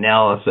element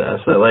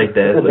analysis. I like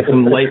that. It's like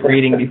some light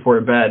reading before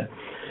bed.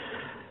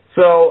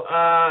 So,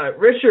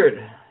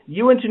 Richard,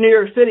 you went to New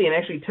York City, and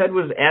actually Ted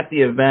was at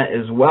the event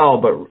as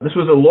well, but this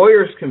was a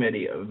lawyers'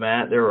 committee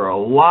event. There were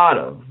a lot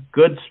of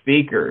good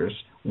speakers,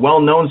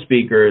 well-known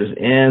speakers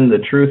in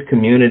the truth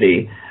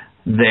community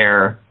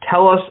there.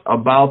 Tell us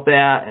about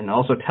that, and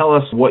also tell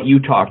us what you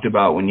talked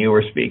about when you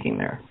were speaking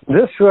there.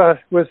 This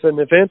was an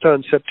event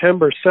on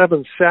September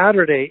 7th,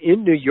 Saturday,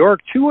 in New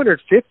York.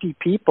 250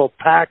 people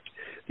packed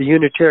the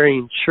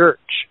Unitarian Church.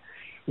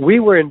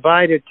 We were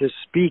invited to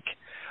speak,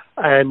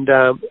 and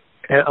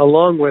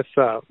along with,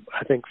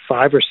 I think,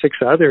 5 or 6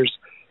 others,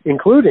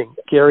 including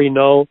Gary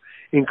Null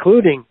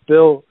including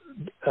Bill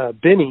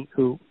Binney,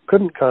 who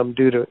couldn't come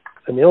due to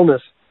an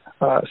illness,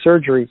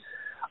 surgery.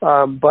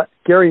 But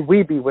Gary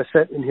Wiebe was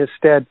sent in his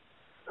stead,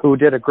 who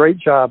did a great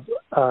job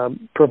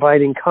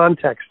providing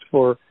context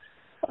for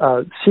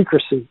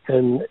secrecy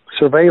and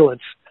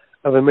surveillance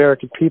of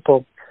American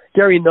people.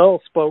 Gary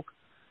Null spoke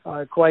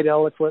quite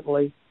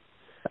eloquently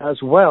as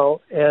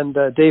well, and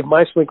Dave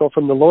Meiswinkle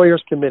from the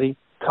Lawyers Committee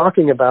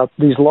talking about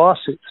these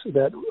lawsuits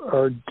that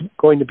are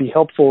going to be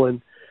helpful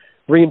in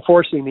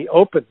reinforcing the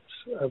openness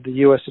of the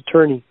U.S.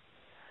 Attorney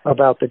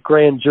about the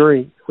grand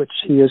jury, which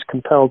he is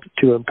compelled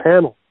to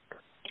impanel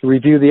to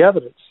review the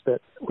evidence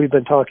that we've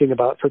been talking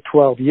about for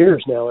 12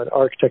 years now at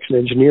Architects and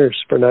Engineers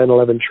for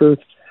 9/11 Truth.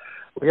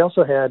 We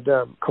also had,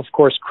 of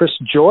course, Chris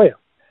Joya,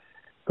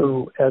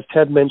 who, as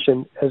Ted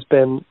mentioned, has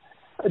been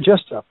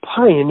just a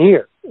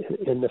pioneer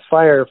in the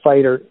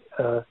firefighter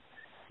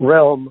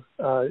realm,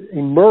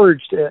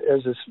 emerged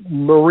as this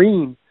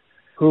Marine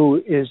who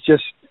is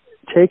just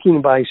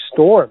taking by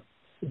storm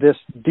this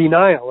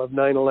denial of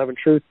 9/11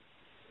 Truth.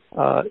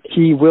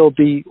 He will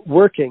be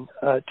working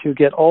to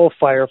get all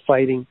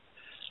firefighting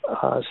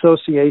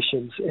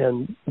associations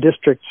and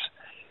districts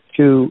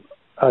to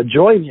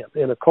join him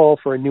in a call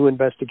for a new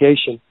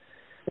investigation,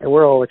 and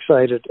we're all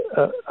excited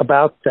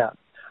about that.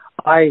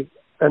 I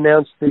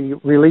announced the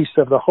release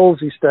of the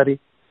Halsey study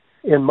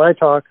in my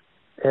talk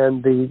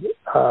and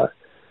the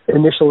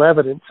initial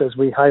evidence, as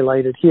we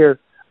highlighted here,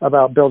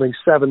 about Building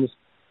 7's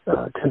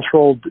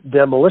controlled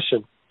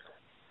demolition.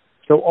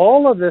 So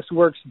all of this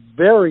works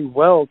very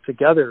well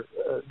together,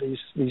 these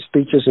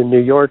speeches in New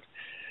York,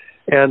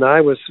 and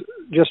I was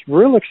just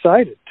real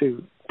excited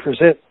to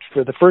present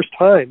for the first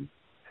time,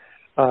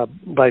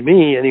 by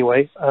me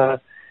anyway,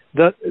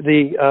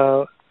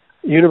 the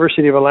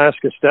University of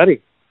Alaska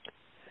study.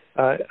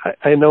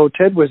 I know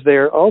Ted was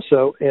there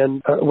also,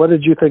 and what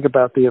did you think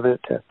about the event,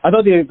 Ted? I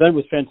thought the event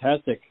was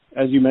fantastic.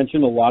 As you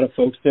mentioned, a lot of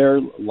folks there,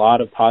 a lot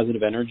of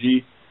positive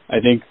energy. I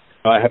think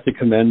I have to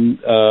commend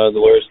the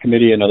Lawyers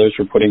Committee and others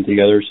for putting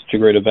together such a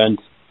great event.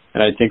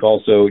 And I think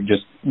also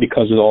just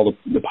because of all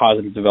the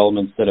positive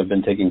developments that have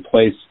been taking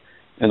place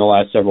in the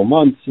last several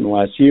months, in the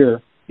last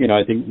year,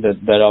 I think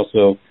that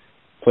also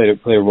played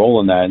a role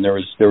in that. And there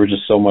was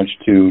just so much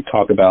to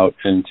talk about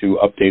and to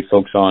update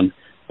folks on,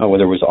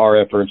 whether it was our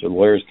efforts or the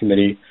Lawyers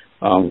Committee,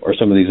 or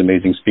some of these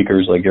amazing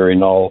speakers like Gary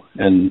Null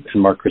and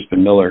Mark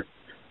Crispin Miller.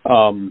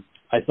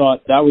 I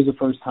thought that was the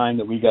first time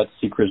that we got to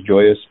see Chris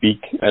Joya speak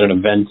at an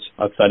event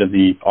outside of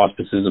the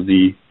auspices of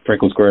the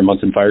Franklin Square and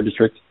Munson Fire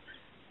District.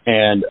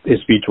 And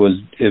his speech was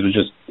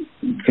just,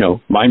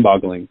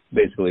 mind-boggling,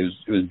 basically.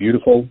 It was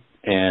beautiful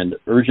and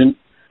urgent,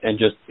 and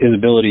just his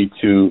ability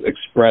to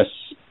express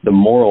the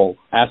moral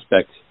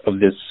aspect of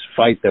this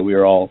fight that we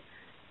are all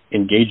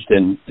engaged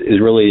in is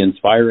really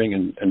inspiring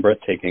and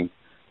breathtaking.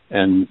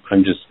 And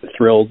I'm just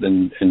thrilled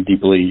and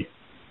deeply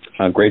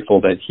grateful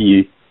that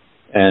he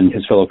and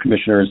his fellow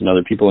commissioners and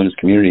other people in his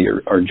community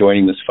are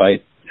joining this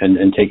fight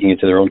and taking it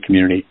to their own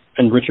community.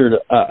 And Richard,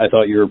 I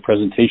thought your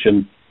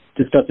presentation,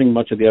 discussing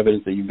much of the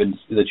evidence that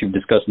you've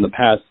discussed in the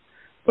past,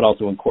 but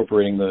also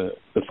incorporating the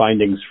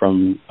findings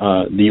from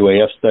the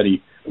UAF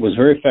study, was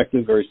very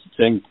effective, very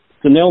succinct.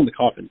 It's a nail in the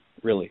coffin,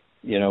 really.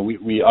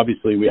 We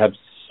obviously have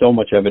so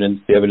much evidence.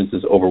 The evidence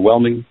is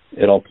overwhelming.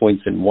 It all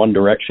points in one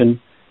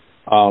direction.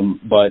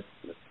 But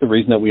the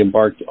reason that we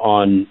embarked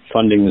on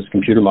funding this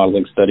computer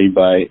modeling study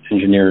by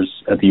engineers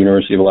at the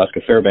University of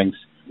Alaska Fairbanks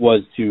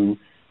was to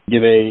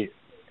give a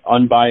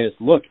unbiased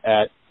look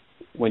at,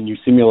 when you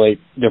simulate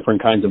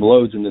different kinds of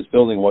loads in this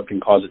building, what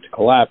can cause it to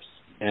collapse,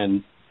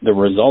 and the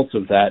results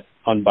of that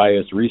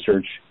unbiased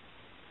research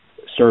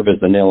serve as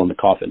the nail in the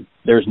coffin.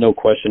 There's no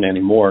question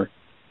anymore,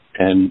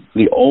 and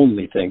the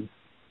only thing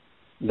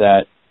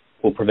that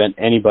will prevent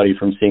anybody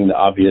from seeing the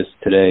obvious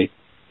today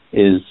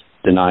is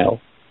denial.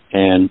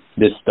 And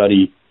this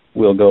study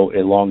will go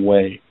a long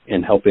way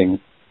in helping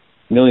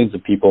millions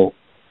of people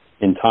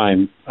in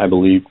time, I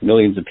believe,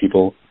 millions of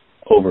people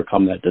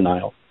overcome that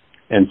denial.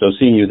 And so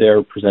seeing you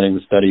there presenting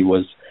the study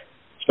was,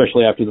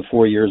 especially after the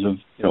 4 years of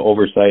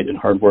oversight and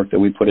hard work that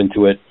we put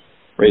into it,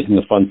 raising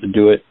the funds to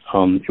do it,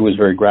 it was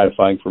very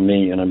gratifying for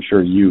me, and I'm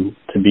sure you,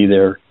 to be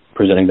there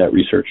presenting that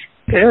research.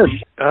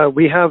 And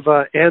we have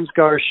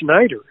Ansgar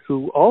Schneider,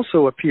 who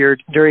also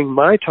appeared during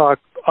my talk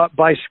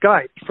by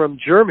Skype from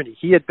Germany.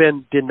 He had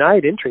been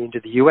denied entry into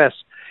the U.S.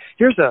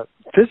 Here's a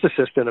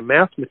physicist and a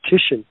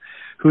mathematician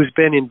who's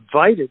been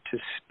invited to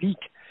speak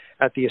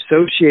at the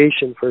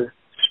Association for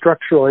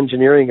Structural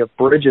Engineering of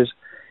Bridges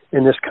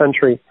in this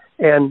country.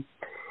 And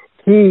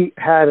he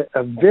had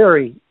a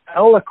very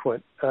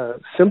eloquent,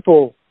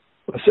 simple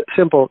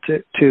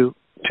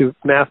to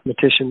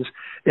mathematicians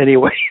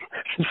anyway.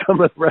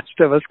 Some of the rest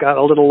of us got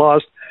a little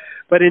lost.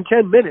 But in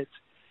 10 minutes,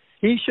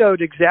 he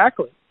showed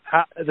exactly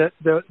how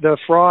the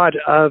fraud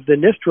of the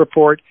NIST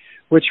report,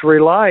 which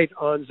relied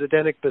on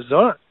Zdeněk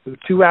Bazan, who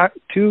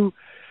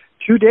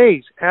two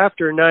days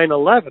after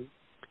 9/11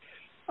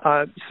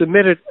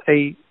 submitted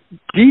a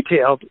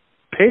detailed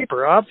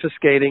paper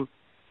obfuscating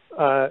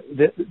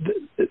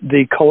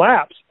the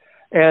collapse.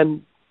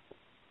 And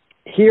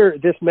here,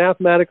 this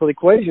mathematical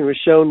equation was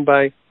shown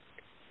by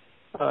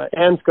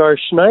Ansgar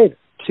Schneider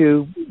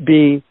to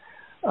be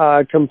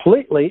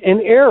completely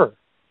in error.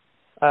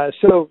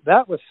 So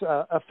that was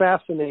a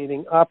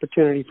fascinating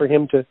opportunity for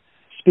him to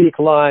speak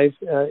live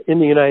in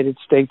the United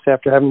States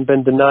after having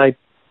been denied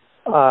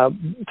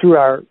through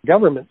our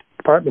government,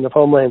 Department of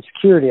Homeland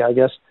Security, I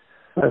guess,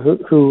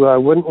 who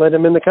wouldn't let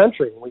him in the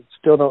country. We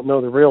still don't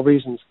know the real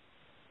reasons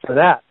for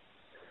that.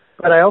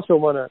 But I also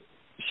want to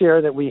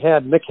share that we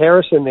had Mick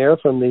Harrison there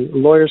from the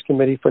Lawyers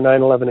Committee for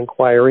 9/11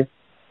 Inquiry.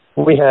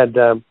 We had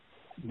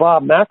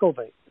Bob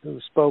McElvain, who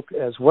spoke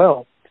as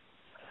well.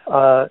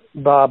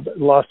 Bob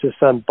lost his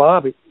son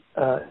Bobby,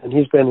 and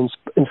he's been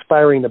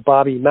inspiring the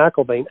Bobby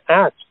McElvain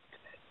Act.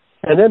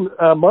 And then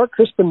Mark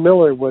Crispin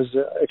Miller was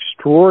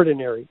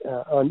extraordinary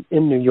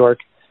in New York,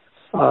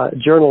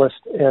 journalist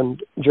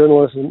and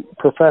journalism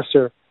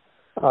professor.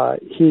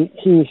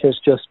 He has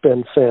just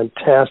been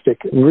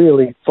fantastic,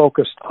 really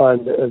focused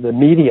on the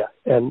media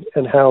and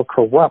how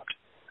corrupt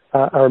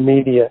our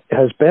media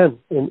has been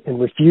in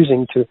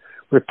refusing to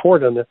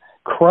report on the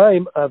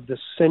crime of the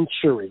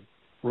century,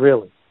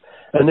 really.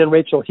 And then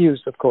Rachel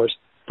Hughes, of course,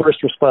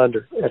 first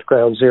responder at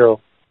Ground Zero.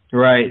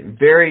 Right.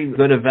 Very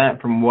good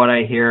event from what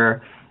I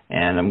hear.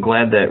 And I'm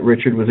glad that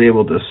Richard was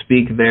able to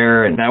speak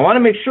there. And I want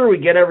to make sure we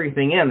get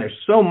everything in. There's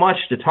so much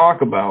to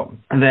talk about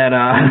that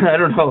I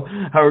don't know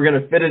how we're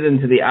going to fit it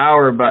into the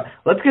hour, but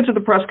let's get to the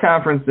press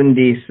conference in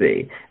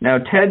D.C. Now,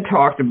 Ted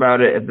talked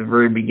about it at the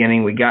very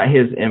beginning. We got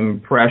his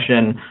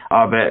impression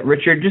of it.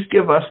 Richard, just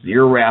give us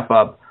your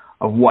wrap-up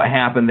of what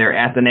happened there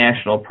at the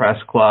National Press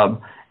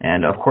Club.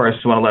 And, of course,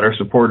 I want to let our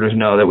supporters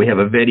know that we have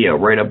a video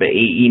right up at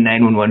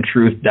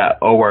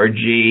ae911truth.org.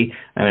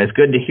 I mean, it's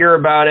good to hear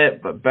about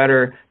it, but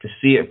better to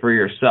see it for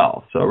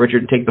yourself. So,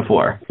 Richard, take the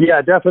floor.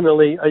 Yeah,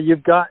 definitely.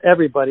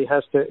 Everybody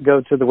has to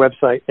go to the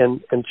website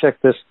and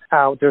check this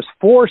out. There's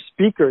 4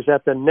 speakers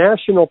at the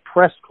National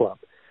Press Club,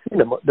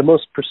 the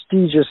most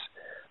prestigious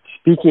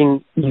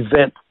speaking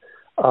event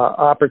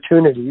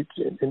opportunity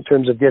in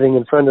terms of getting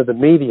in front of the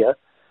media.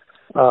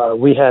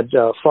 We had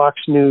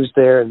Fox News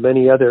there and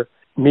many other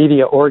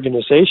media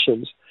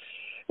organizations.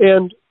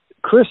 And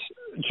Chris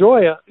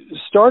Joya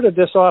started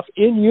this off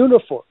in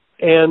uniform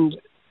and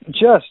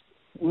just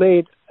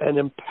made an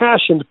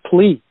impassioned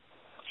plea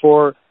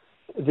for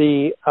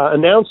the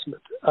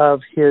announcement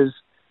of his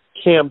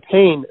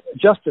campaign,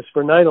 Justice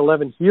for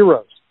 9/11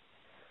 Heroes.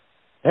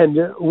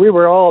 And we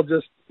were all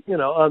just,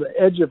 on the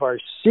edge of our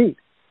seat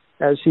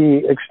as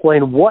he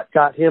explained what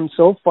got him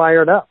so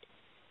fired up.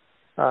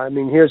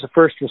 Here's a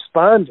first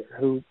responder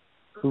who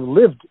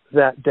lived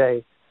that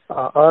day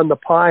on the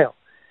pile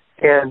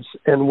and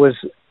was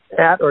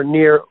at or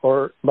near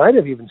or might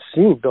have even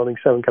seen Building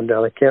 7 come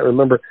down. I can't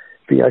remember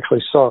if he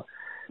actually saw.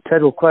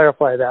 Ted will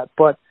clarify that.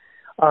 But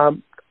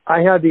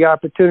I had the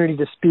opportunity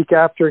to speak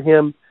after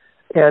him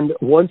and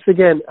once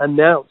again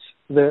announce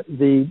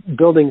the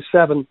Building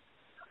 7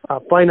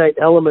 finite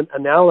element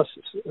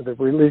analysis, the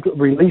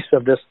release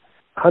of this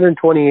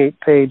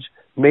 128-page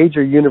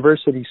major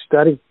university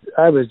study.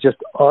 I was just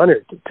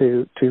honored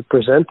to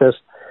present this.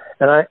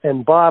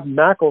 And Bob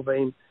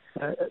McElvain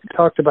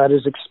talked about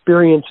his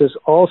experiences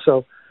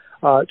also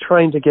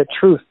trying to get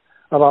truth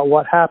about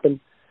what happened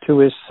to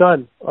his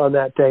son on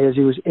that day as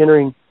he was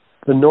entering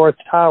the North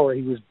Tower.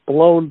 He was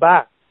blown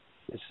back.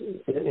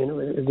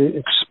 The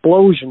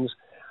explosions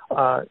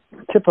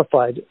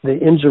typified the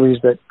injuries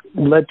that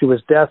led to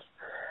his death.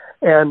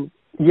 And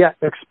yet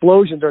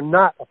explosions are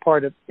not a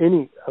part of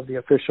any of the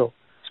official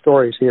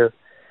stories here.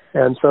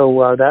 And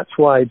so that's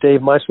why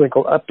Dave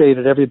Meiswinkle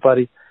updated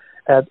everybody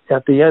at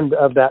the end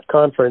of that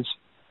conference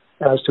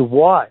as to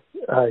why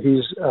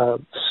he's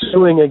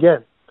suing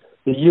again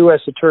the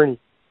U.S. attorney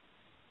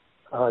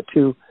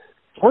to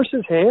force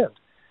his hand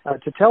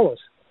to tell us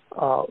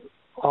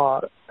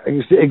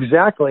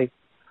exactly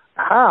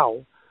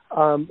how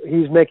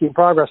he's making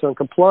progress on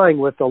complying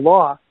with the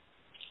law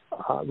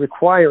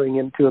requiring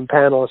him to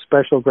impanel a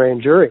special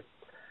grand jury.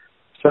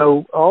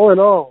 So all in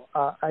all,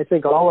 I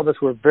think all of us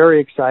were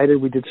very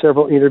excited. We did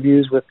several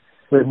interviews with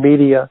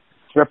media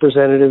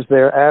representatives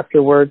there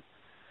afterward,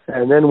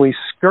 and then we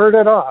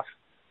skirted off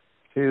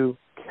to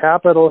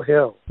Capitol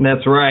Hill.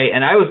 That's right,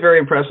 and I was very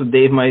impressed with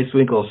Dave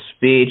Meiswinkle's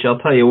speech. I'll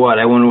tell you what,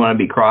 I wouldn't want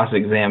to be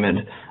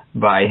cross-examined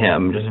by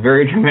him. Just a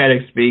very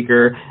dramatic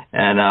speaker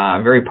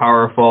and very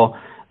powerful,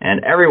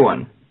 and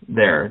everyone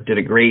there did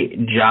a great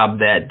job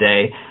that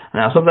day.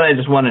 Now, something I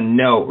just want to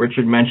note,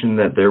 Richard mentioned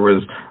that there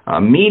was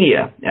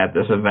media at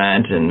this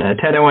event, and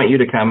Ted, I want you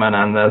to comment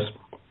on this.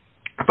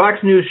 Fox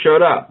News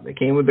showed up. They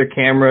came with their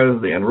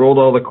cameras, they unrolled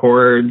all the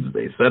cords,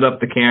 they set up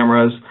the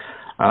cameras,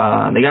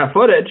 they got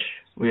footage,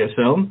 we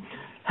assume,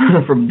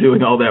 from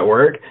doing all that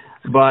work.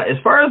 But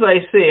as far as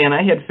I see, and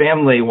I had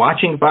family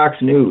watching Fox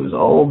News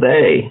all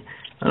day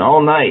and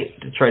all night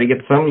to try to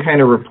get some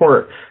kind of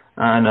report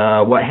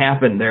on what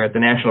happened there at the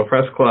National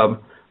Press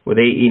Club with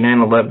AE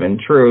 9/11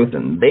 Truth,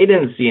 and they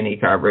didn't see any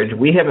coverage.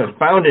 We haven't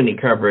found any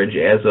coverage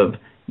as of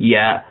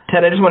yet.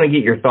 Ted, I just want to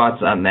get your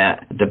thoughts on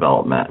that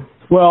development.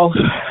 Well,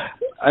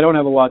 I don't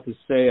have a lot to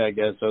say, I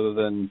guess, other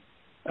than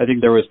I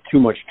think there was too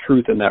much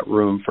truth in that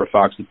room for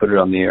Fox to put it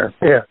on the air.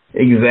 Yeah.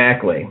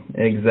 Exactly.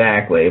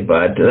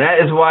 But that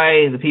is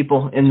why the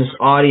people in this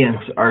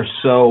audience are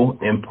so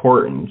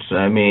important.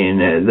 I mean,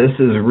 this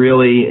is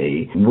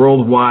really a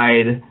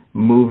worldwide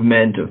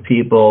movement of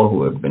people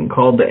who have been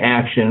called to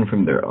action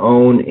from their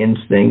own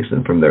instincts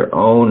and from their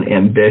own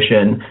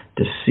ambition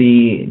to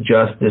see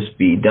justice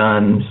be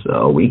done.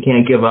 So we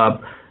can't give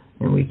up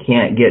and we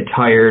can't get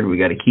tired. We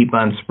got to keep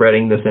on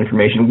spreading this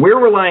information. We're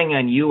relying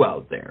on you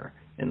out there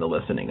in the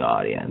listening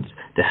audience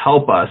to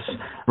help us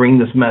bring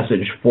this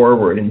message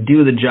forward and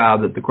do the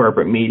job that the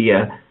corporate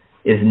media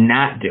is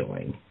not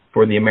doing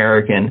for the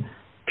American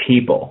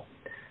people.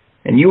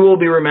 And you will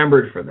be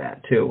remembered for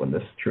that, too, when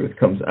this truth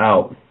comes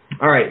out.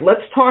 All right,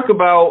 let's talk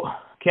about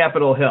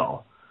Capitol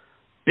Hill.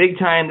 Big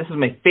time. This is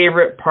my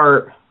favorite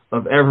part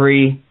of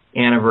every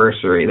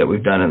anniversary that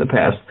we've done in the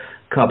past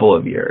couple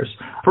of years.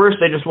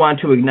 First, I just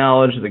want to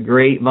acknowledge the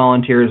great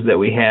volunteers that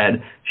we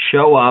had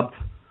show up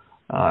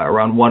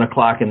around 1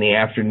 o'clock in the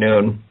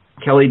afternoon.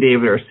 Kelly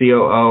David, our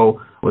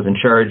COO, was in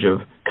charge of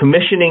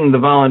commissioning the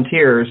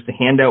volunteers to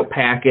hand out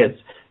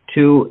packets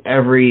to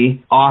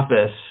every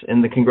office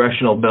in the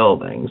congressional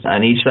buildings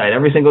on each side.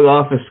 Every single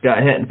office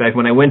got hit. In fact,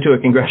 when I went to a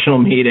congressional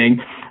meeting,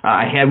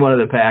 I had one of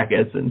the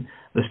packets, and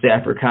the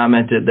staffer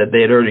commented that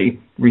they had already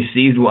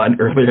received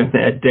one earlier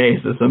that day,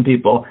 so some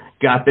people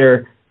got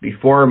there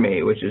before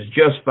me, which is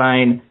just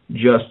fine,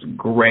 just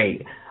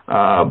great.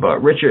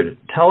 But Richard,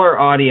 tell our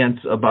audience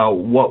about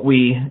what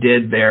we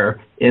did there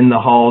in the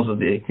halls of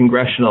the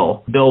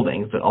congressional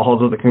buildings, the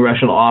halls of the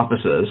congressional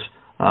offices,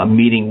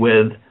 meeting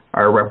with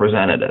our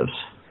representatives.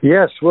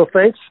 Yes, well,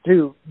 thanks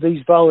to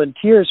these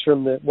volunteers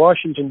from the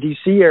Washington,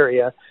 D.C.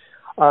 area,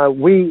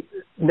 we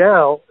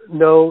now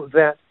know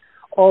that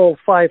all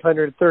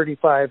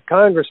 535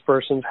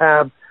 congresspersons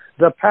have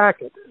the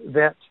packet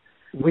that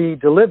we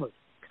delivered.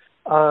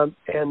 That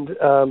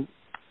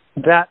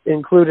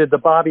included the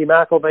Bobby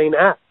McIlvaine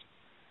Act.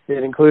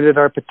 It included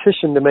our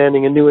petition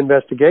demanding a new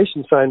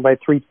investigation signed by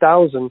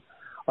 3,000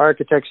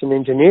 architects and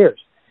engineers.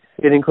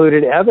 It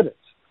included evidence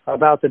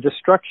about the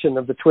destruction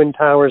of the Twin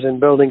Towers in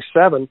Building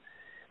 7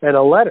 and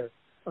a letter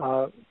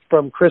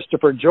from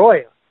Christopher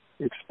Joya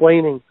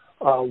explaining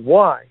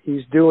why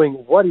he's doing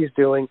what he's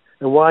doing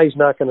and why he's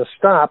not going to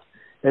stop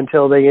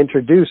until they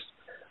introduce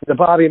the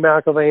Bobby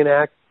McIlvaine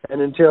Act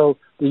and until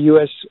the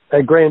U.S.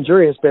 grand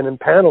jury has been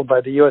impaneled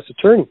by the U.S.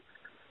 attorney.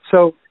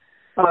 So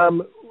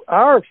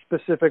our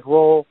specific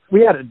role,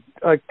 we had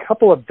a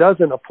couple of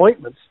dozen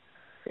appointments,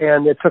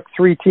 and it took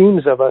 3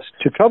 teams of us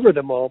to cover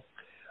them all.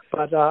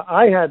 But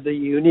I had the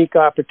unique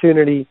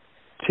opportunity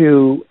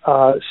to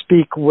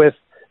speak with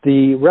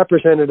the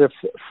representative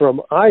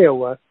from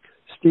Iowa,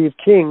 Steve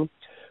King,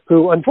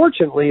 who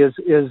unfortunately is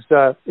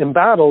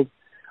embattled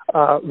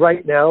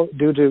right now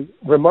due to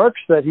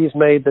remarks that he's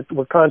made that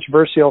were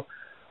controversial.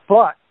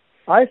 But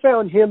I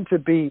found him to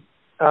be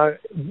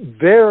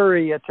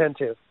very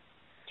attentive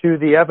to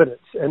the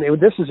evidence, and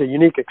this is a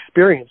unique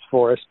experience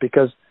for us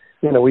because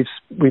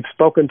we've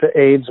spoken to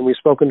aides and we've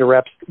spoken to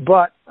reps,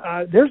 but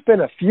there's been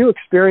a few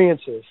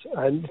experiences,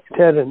 and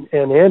Ted and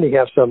Andy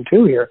have some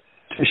too here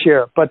to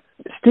share. But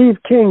Steve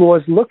King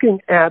was looking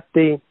at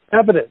the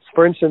evidence,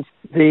 for instance,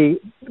 the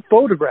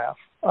photograph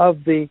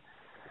of the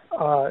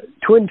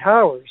Twin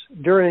Towers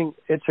during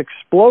its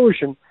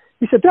explosion.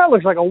 He said, that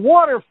looks like a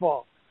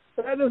waterfall.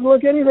 That doesn't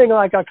look anything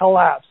like a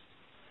collapse,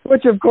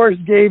 which of course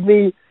gave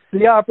me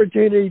the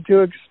opportunity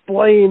to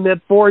explain that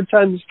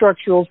 4-ton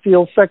structural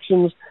steel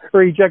sections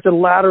are ejected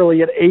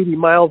laterally at 80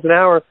 miles an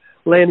hour,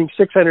 landing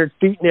 600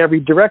 feet in every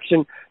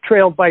direction,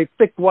 trailed by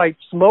thick white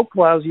smoke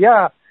clouds.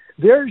 Yeah,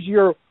 there's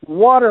your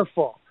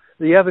waterfall.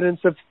 The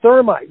evidence of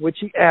thermite, which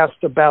he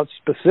asked about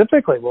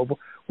specifically. Well,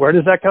 where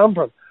does that come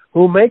from?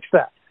 Who makes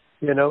that?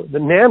 The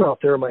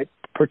nanothermite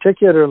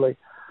particularly.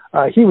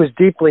 He was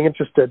deeply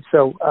interested,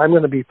 so I'm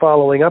going to be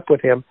following up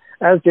with him,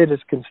 as did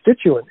his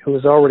constituent, who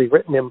has already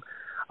written him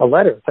a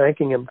letter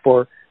thanking him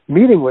for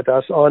meeting with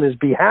us on his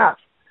behalf.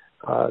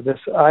 This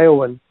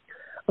Iowan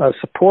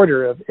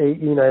supporter of AE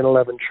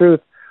 9/11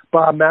 Truth,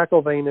 Bob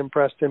McIlvaine,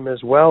 impressed him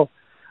as well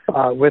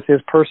with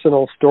his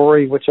personal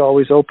story, which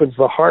always opens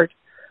the heart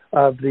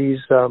of these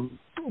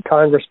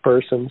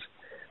congresspersons.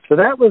 So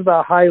that was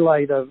the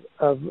highlight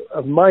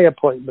of my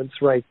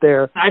appointments right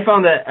there. I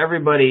found that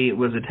everybody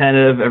was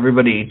attentive.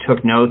 Everybody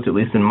took notes, at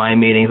least in my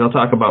meetings. I'll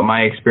talk about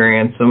my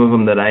experience, some of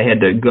them that I had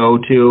to go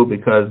to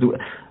because,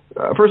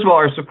 first of all,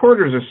 our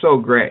supporters are so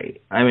great.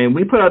 I mean,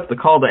 we put out the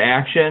call to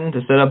action to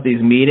set up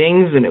these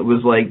meetings, and it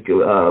was like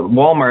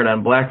Walmart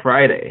on Black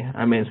Friday.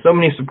 I mean, so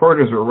many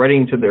supporters were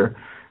writing to their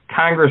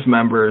Congress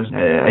members.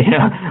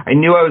 I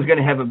knew I was going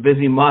to have a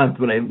busy month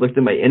when I looked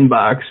at my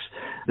inbox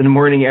the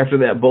morning after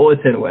that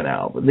bulletin went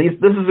out. But this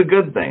is a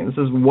good thing. This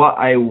is what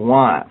I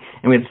want.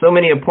 And we had so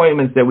many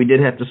appointments that we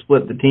did have to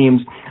split the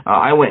teams.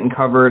 I went and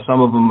covered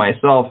some of them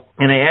myself.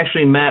 And I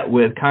actually met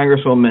with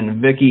Congresswoman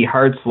Vicki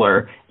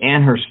Hartzler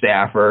and her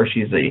staffer.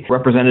 She's a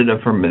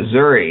representative from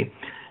Missouri.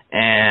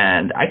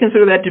 And I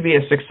consider that to be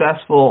a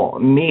successful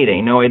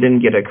meeting. No, I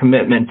didn't get a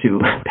commitment to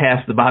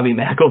pass the Bobby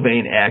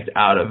McIlvaine Act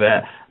out of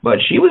it, but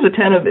she was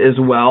attentive as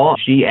well.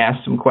 She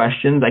asked some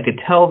questions. I could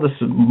tell this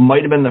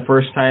might have been the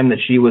first time that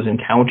she was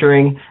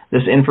encountering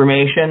this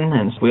information,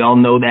 and we all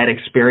know that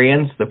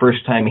experience, the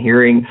first time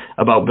hearing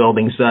about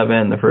Building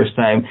 7, the first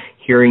time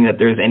hearing that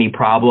there's any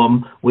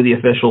problem with the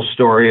official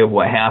story of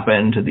what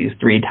happened to these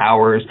 3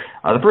 towers,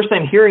 the first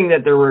time hearing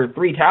that there were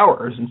 3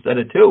 towers instead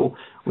of 2.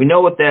 We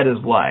know what that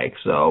is like,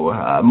 so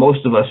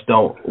most of us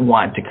don't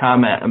want to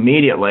comment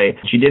immediately.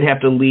 She did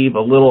have to leave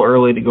a little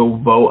early to go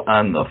vote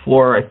on the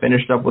floor. I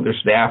finished up with her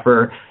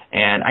staffer,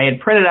 and I had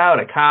printed out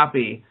a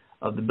copy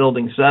of the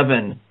Building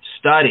 7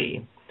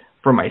 study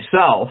for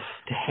myself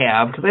to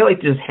have, because I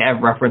like to just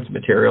have reference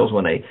materials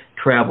when I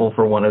travel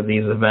for one of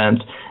these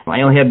events.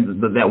 I only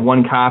had that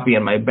one copy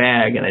in my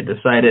bag, and I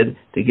decided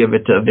to give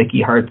it to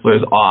Vicki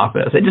Hartzler's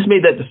office. I just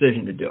made that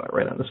decision to do it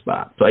right on the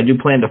spot. So I do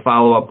plan to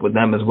follow up with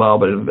them as well,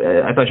 but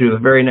I thought she was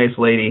a very nice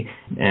lady,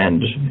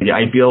 and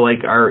I feel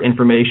like our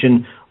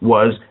information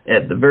was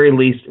at the very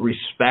least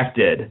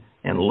respected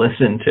and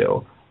listened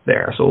to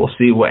there. So we'll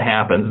see what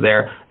happens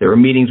there. There were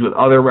meetings with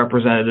other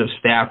representative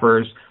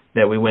staffers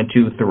that we went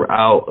to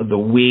throughout the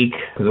week,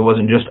 because it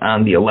wasn't just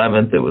on the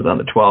 11th, it was on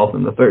the 12th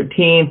and the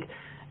 13th,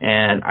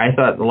 and I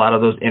thought a lot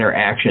of those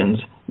interactions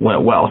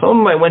went well. Some of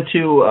them I went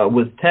to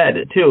with Ted,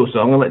 too, so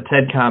I'm going to let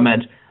Ted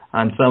comment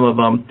on some of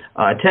them.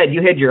 Ted,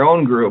 you had your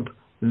own group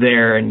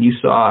there, and you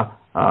saw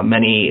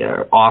many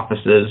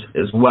offices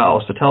as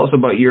well, so tell us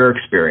about your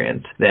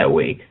experience that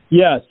week.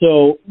 Yeah,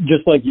 so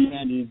just like you,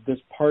 Andy, this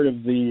part of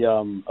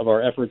of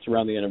our efforts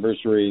around the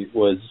anniversary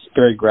was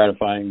very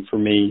gratifying for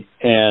me.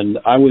 And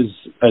I was,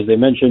 as they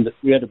mentioned,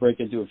 we had to break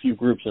into a few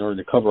groups in order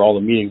to cover all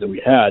the meetings that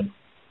we had.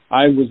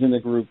 I was in the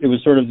group, it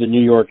was sort of the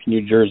New York,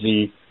 New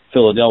Jersey,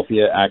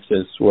 Philadelphia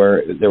axis,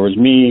 where there was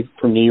me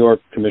from New York,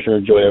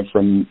 Commissioner Joya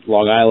from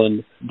Long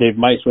Island, Dave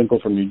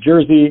Meiswinkle from New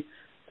Jersey,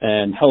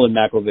 and Helen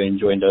McIlvaine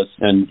joined us.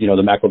 And, the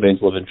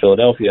McIlvaines live in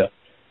Philadelphia.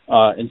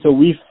 And so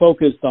we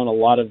focused on a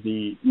lot of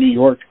the New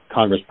York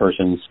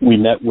congresspersons. We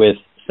met with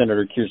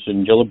Senator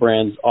Kirsten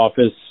Gillibrand's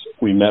office.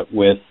 We met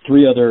with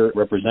 3 other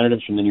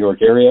representatives from the New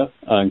York area,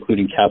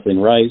 including Kathleen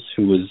Rice,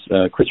 who was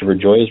Christopher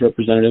Joya's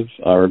representative,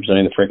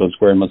 representing the Franklin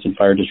Square and Munson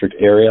Fire District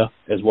area,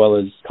 as well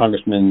as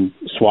Congressman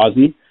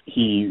Swazi.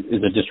 He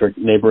is a district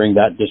neighboring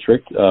that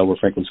district where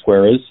Franklin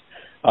Square is.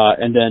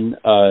 And then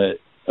a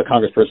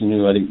congressperson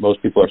who I think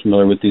most people are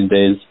familiar with these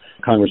days,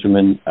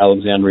 Congresswoman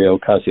Alexandria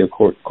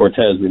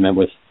Ocasio-Cortez. We met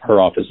with her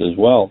office as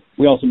well.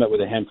 We also met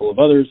with a handful of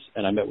others,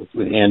 and I met with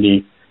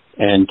Andy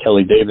and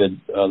Kelly David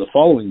the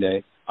following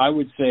day. I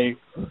would say,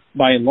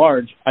 by and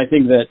large, I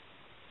think that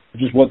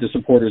just what the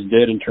supporters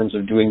did in terms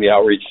of doing the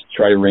outreach to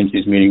try to arrange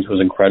these meetings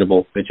was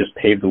incredible. It just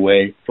paved the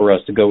way for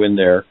us to go in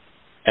there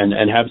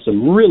and have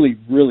some really,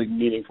 really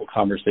meaningful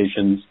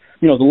conversations,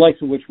 the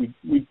likes of which we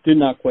did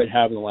not quite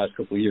have in the last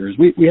couple of years.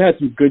 We had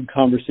some good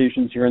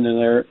conversations here and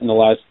there in the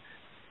last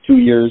 2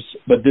 years,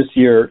 but this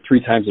year, 3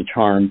 times a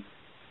charm.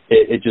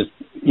 It just,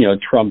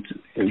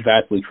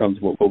 vastly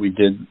trumped what we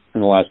did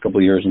in the last couple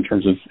of years in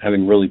terms of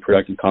having really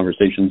productive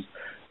conversations.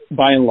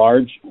 By and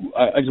large,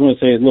 I just want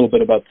to say a little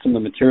bit about some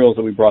of the materials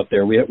that we brought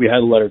there. We had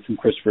a letter from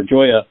Christopher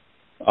Joya,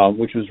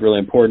 which was really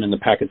important, and the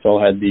packets all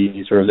had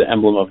the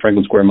emblem of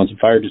Franklin Square Munson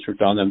Fire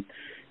District on them.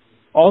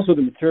 Also,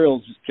 the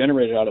materials just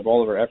generated out of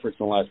all of our efforts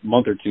in the last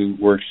month or two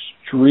were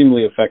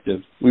extremely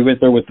effective. We went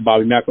there with the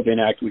Bobby McIlvaine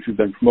Act, which we've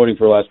been promoting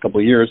for the last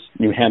couple of years.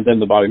 You hand them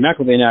the Bobby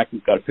McIlvaine Act,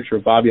 you've got a picture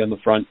of Bobby on the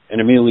front, and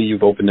immediately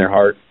you've opened their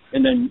heart.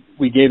 And then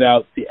we gave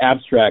out the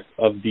abstract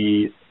of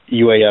the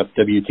UAF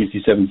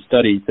WTC7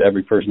 study to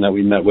every person that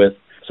we met with,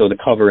 so the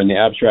cover and the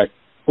abstract,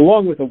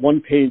 along with a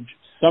 1-page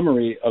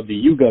summary of the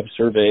YouGov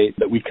survey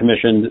that we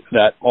commissioned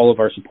that all of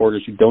our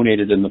supporters who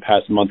donated in the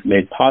past month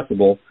made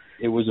possible.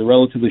 It was a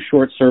relatively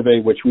short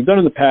survey, which we've done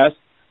in the past,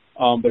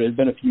 but it has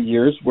been a few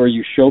years, where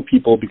you show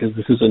people, because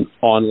this is an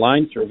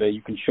online survey,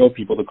 you can show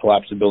people the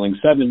collapse of Building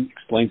 7,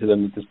 explain to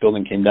them that this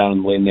building came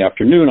down late in the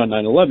afternoon on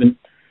 9/11,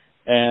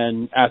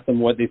 and ask them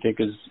what they think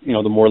is,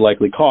 the more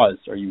likely cause.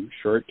 Are you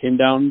sure it came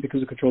down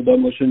because of controlled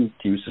demolition?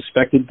 Do you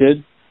suspect it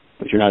did,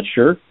 but you're not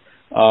sure?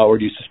 Or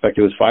do you suspect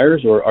it was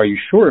fires, or are you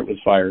sure it was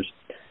fires?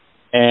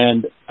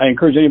 And I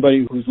encourage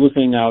anybody who's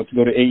listening now to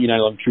go to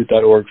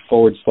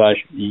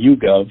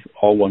ae911truth.org/YouGov,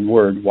 all one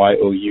word,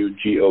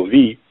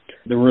 YOUGOV.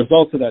 The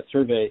results of that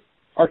survey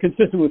are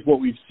consistent with what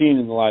we've seen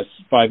in the last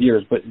 5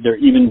 years, but they're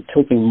even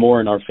tilting more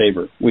in our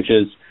favor, which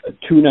is a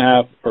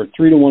 2.5 or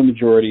 3-to-1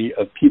 majority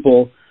of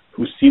people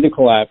who see the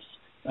collapse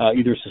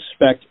either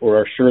suspect or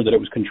are sure that it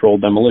was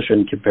controlled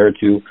demolition, compared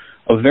to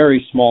a very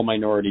small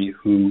minority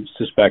who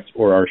suspect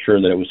or are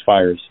sure that it was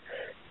fires.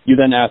 You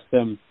then ask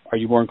them, are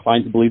you more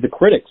inclined to believe the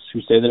critics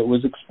who say that it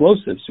was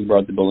explosives who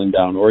brought the building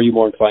down? Or are you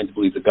more inclined to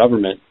believe the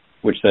government,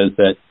 which says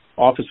that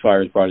office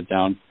fires brought it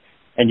down?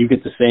 And you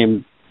get the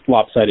same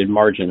lopsided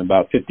margin.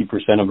 About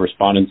 50% of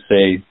respondents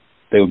say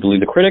they would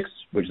believe the critics,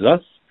 which is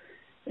us,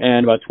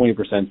 and about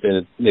 20% say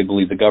that they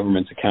believe the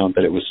government's account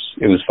that it was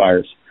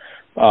fires.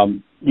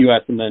 You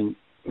ask them then,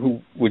 who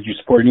would you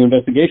support a new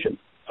investigation?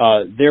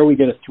 There we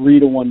get a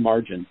 3-to-1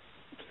 margin,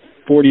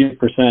 48%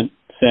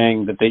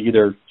 saying that they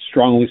either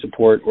strongly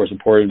support or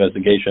support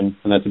investigation,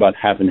 and that's about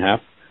half and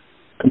half,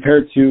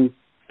 compared to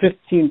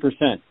 15%,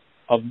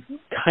 a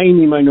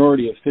tiny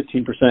minority of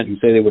 15% who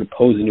say they would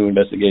oppose a new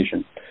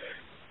investigation.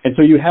 And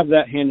so you have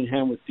that hand in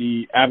hand with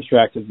the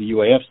abstract of the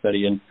UAF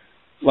study, and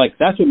like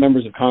that's what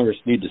members of Congress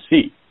need to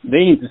see.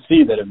 They need to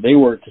see that if they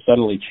were to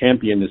suddenly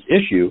champion this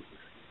issue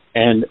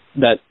and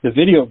that the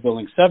video of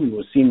Building 7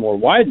 was seen more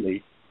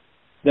widely,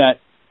 that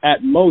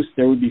at most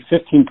there would be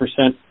 15%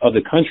 of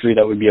the country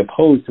that would be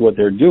opposed to what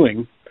they're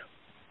doing,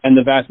 and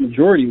the vast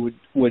majority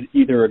would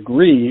either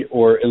agree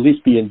or at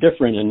least be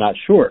indifferent and not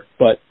sure.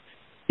 But,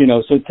 you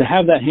know, so to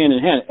have that hand in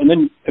hand, and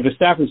then if a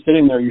staffer is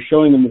sitting there, you're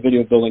showing them the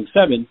video of Building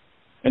 7,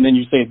 and then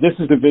you say, this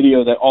is the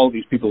video that all of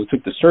these people who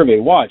took the survey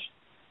watched,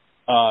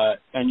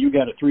 and you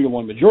got a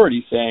 3-to-1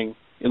 majority saying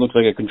it looks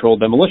like a controlled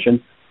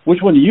demolition, which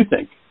one do you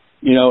think?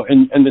 You know,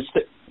 and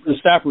the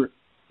staffer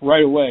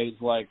right away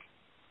is like,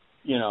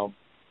 you know,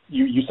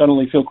 you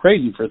suddenly feel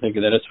crazy for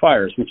thinking that it's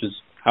fires, which is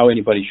how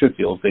anybody should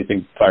feel if they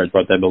think fires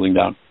brought that building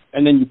down.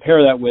 And then you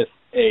pair that with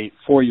a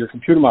 4-year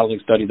computer modeling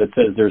study that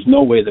says there's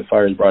no way that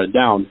fires brought it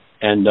down.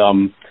 And,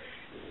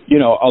 you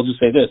know, I'll just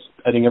say this.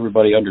 I think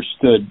everybody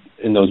understood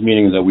in those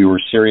meetings that we were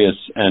serious,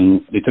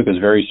 and they took us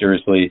very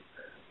seriously.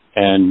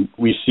 And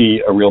we see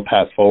a real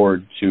path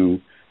forward to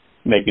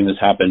making this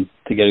happen,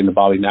 to getting the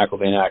Bobby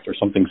McIlvaine Act or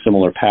something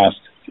similar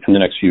passed in the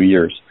next few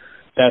years.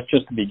 That's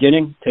just the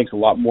beginning. It takes a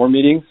lot more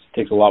meetings,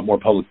 takes a lot more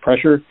public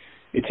pressure.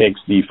 It takes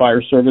the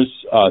fire service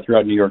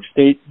throughout New York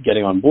State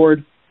getting on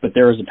board, but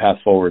there is a path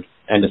forward,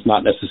 and it's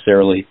not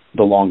necessarily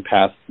the long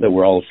path that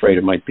we're all afraid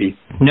it might be.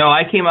 No,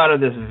 I came out of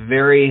this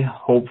very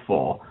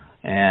hopeful,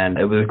 and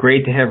it was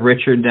great to have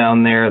Richard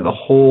down there, the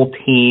whole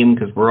team,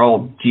 because we're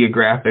all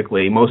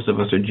geographically, most of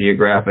us are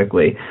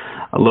geographically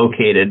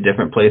located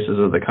different places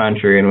of the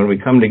country, and when we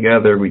come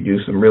together, we do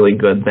some really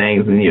good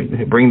things, and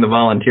you bring the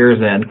volunteers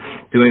in,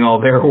 doing all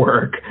their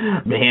work,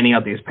 handing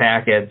out these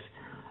packets.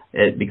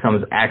 It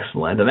becomes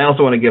excellent. And I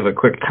also want to give a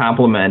quick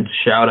compliment,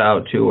 shout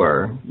out to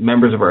our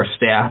members of our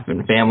staff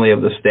and family of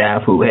the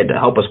staff who had to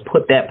help us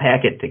put that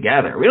packet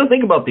together. We don't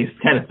think about these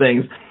kind of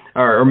things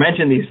or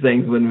mention these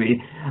things when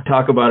we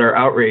talk about our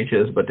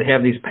outrages, but to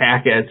have these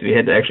packets, we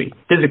had to actually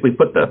physically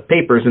put the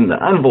papers in the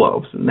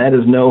envelopes, and that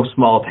is no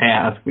small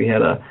task. We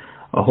had a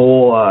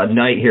whole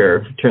night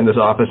here to turn this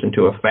office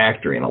into a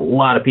factory, and a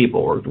lot of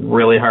people worked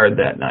really hard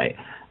that night.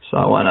 So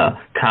I want to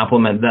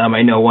compliment them.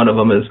 I know one of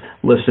them is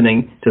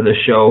listening to the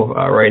show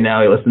right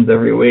now. He listens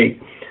every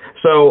week.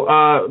 So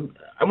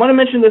I want to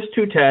mention this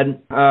too,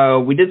 Ted.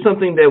 We did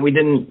something that we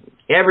didn't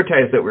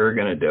advertise that we were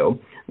going to do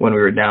when we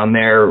were down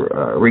there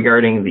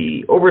regarding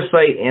the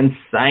Oversight and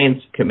Science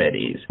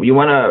Committees. You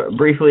want to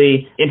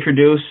briefly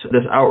introduce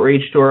this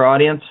outreach to our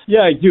audience?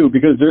 Yeah, I do,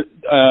 because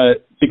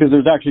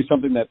there's actually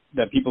something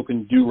that people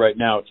can do right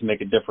now to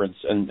make a difference,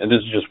 and this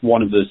is just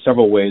one of the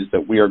several ways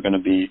that we are going to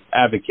be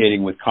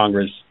advocating with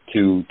Congress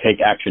to take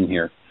action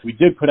here. We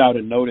did put out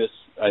a notice,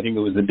 I think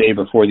it was the day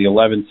before the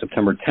 11th,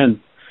 September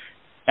 10th,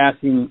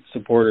 asking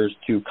supporters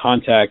to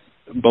contact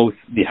both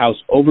the House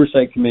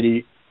Oversight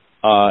Committee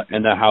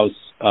and the House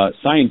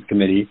Science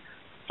Committee,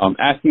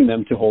 asking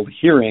them to hold a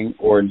hearing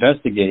or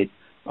investigate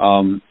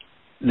the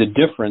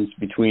difference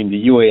between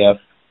the UAF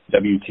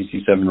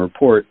WTC-7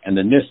 report and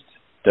the NIST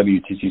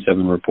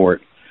WTC-7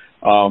 report.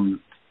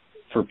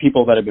 For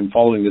people that have been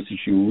following this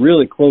issue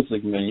really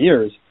closely for many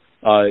years,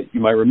 you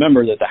might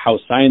remember that the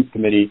House Science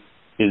Committee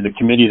is the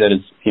committee that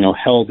has,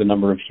 held a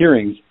number of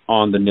hearings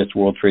on the NIST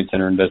World Trade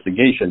Center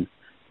investigation,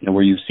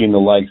 where you've seen the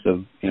likes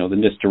of, the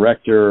NIST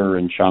director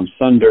and Sham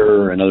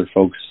Sunder and other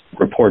folks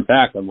report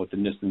back on what the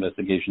NIST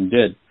investigation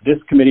did. This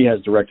committee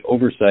has direct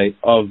oversight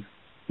of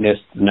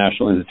NIST, the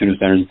National Institute of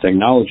Standards and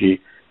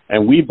Technology,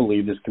 and we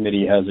believe this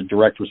committee has a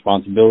direct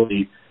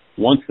responsibility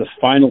once the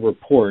final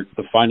report,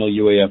 the final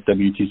UAF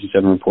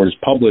WTC-7 report is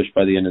published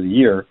by the end of the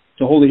year,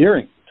 to hold a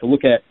hearing, to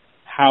look at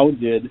how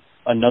did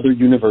another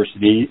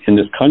university in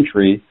this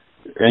country,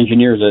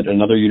 engineers at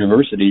another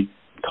university,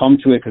 come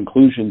to a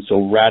conclusion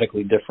so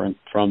radically different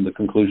from the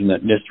conclusion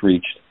that NIST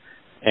reached.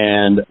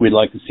 And we'd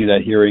like to see that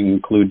hearing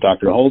include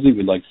Dr. Halsey.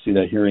 We'd like to see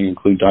that hearing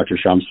include Dr.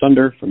 Sham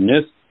Sunder from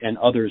NIST and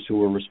others who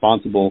were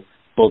responsible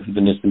both for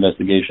the NIST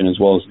investigation as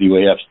well as the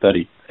UAF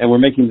study. And we're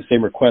making the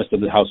same request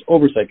of the House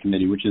Oversight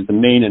Committee, which is the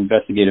main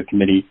investigative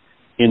committee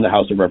in the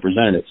House of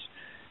Representatives.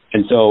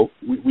 And so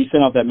we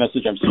sent out that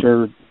message. I'm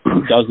sure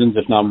dozens,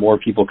 if not more,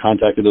 people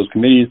contacted those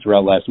committees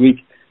throughout last week.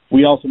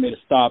 We also made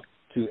a stop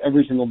to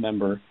every single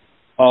member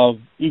of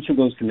each of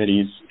those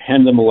committees,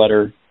 hand them a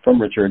letter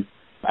from Richard,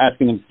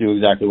 asking them to do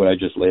exactly what I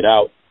just laid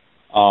out.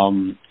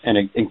 And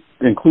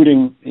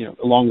including,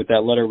 along with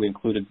that letter, we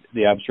included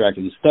the abstract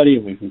of the study,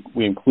 and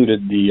we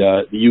included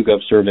the YouGov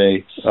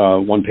survey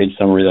one-page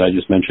summary that I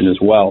just mentioned as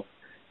well.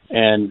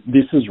 And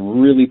this is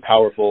really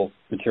powerful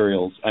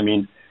materials. I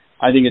mean,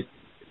 I think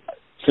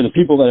for the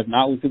people that have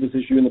not looked at this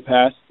issue in the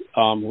past,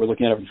 we're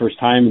looking at it for the first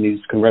time in these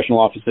congressional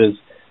offices.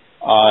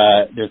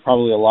 There's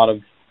probably a lot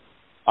of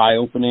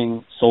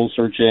eye-opening,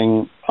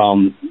 soul-searching,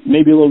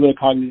 maybe a little bit of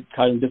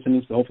cognitive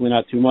dissonance, but hopefully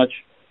not too much,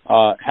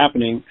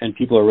 happening, and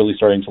people are really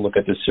starting to look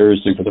at this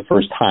seriously for the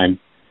first time.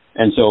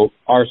 And so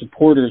our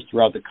supporters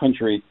throughout the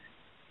country,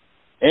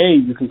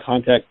 you can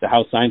contact the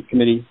House Science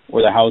Committee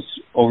or the House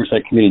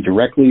Oversight Committee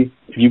directly.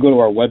 If you go to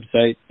our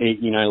website,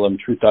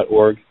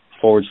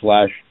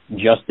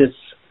 ae911truth.org/justice,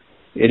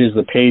 it is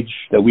the page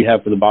that we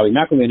have for the Bobby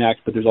McIlvaine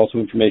Act, but there's also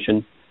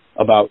information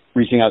about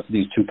reaching out to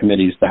these two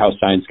committees, the House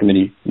Science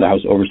Committee and the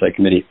House Oversight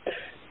Committee.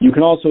 You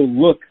can also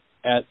look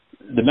at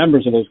the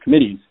members of those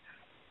committees,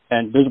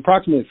 and there's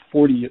approximately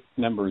 40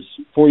 members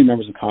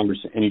of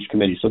Congress in each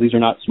committee, so these are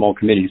not small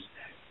committees.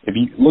 If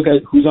you look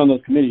at who's on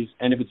those committees,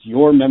 and if it's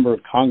your member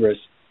of Congress,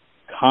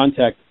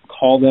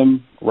 call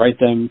them, write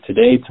them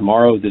today,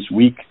 tomorrow, this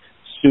week,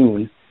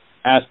 soon,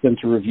 ask them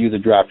to review the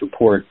draft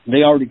report.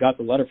 They already got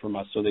the letter from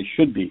us, so they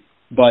should be.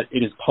 But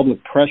it is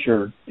public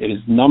pressure, it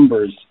is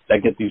numbers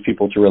that get these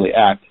people to really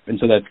act, and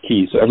so that's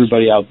key. So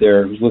everybody out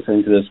there who's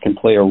listening to this can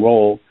play a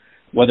role,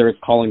 whether it's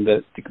calling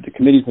the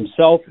committees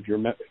themselves. If your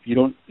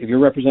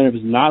representative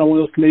is not on one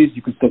of those committees,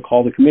 you can still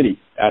call the committee,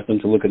 ask them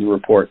to look at the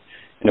report.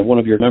 And if one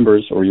of your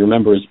members or your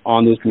members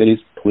on those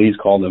committees, please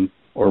call them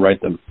or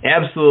write them.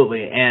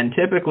 Absolutely. And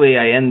typically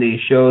I end these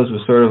shows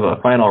with sort of a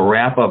final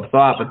wrap-up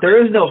thought, but there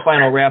is no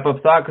final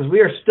wrap-up thought because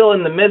we are still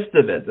in the midst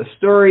of it. The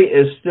story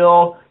is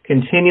still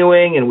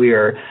continuing, and we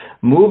are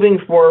moving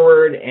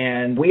forward,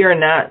 and we are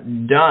not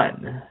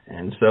done.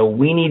 And so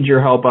we need your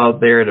help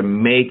out there to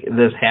make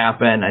this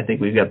happen. I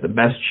think we've got the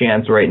best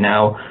chance right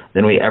now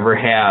than we ever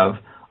have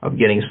of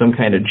getting some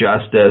kind of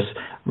justice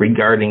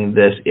regarding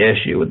this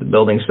issue. With the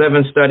Building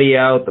 7 study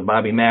out, the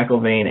Bobby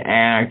McIlvaine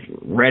Act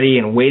ready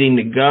and waiting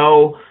to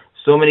go,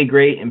 so many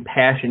great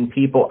impassioned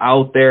people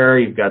out there.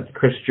 You've got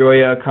Chris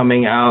Joya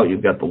coming out.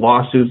 You've got the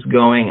lawsuits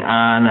going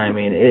on. I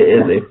mean, it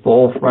is a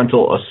full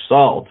frontal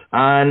assault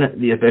on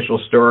the official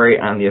story,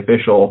 on the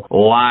official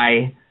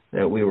lie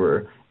that we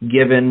were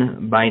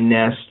given by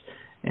NIST.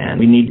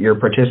 And we need your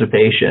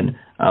participation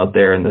out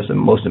there in this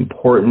most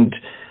important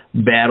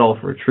battle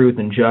for truth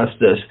and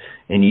justice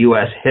in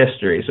U.S.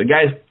 history. So,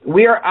 guys,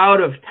 we are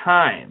out of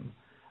time.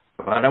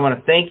 But I want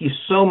to thank you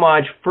so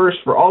much,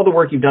 first, for all the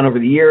work you've done over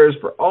the years,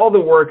 for all the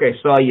work I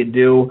saw you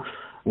do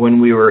when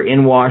we were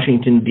in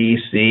Washington,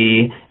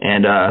 D.C.,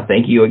 and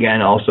thank you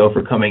again also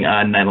for coming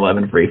on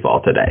 9/11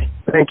 Freefall today.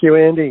 Thank you,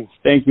 Andy.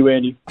 Thank you,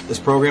 Andy. This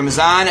program is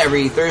on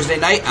every Thursday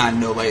night on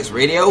No Lies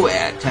Radio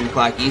at 10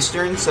 o'clock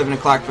Eastern, 7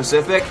 o'clock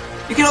Pacific.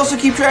 You can also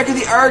keep track of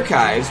the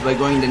archives by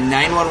going to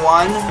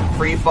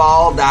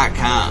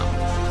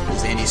 911freefall.com. This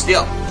is Andy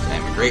Steele.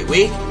 Have a great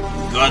week.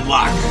 Good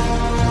luck.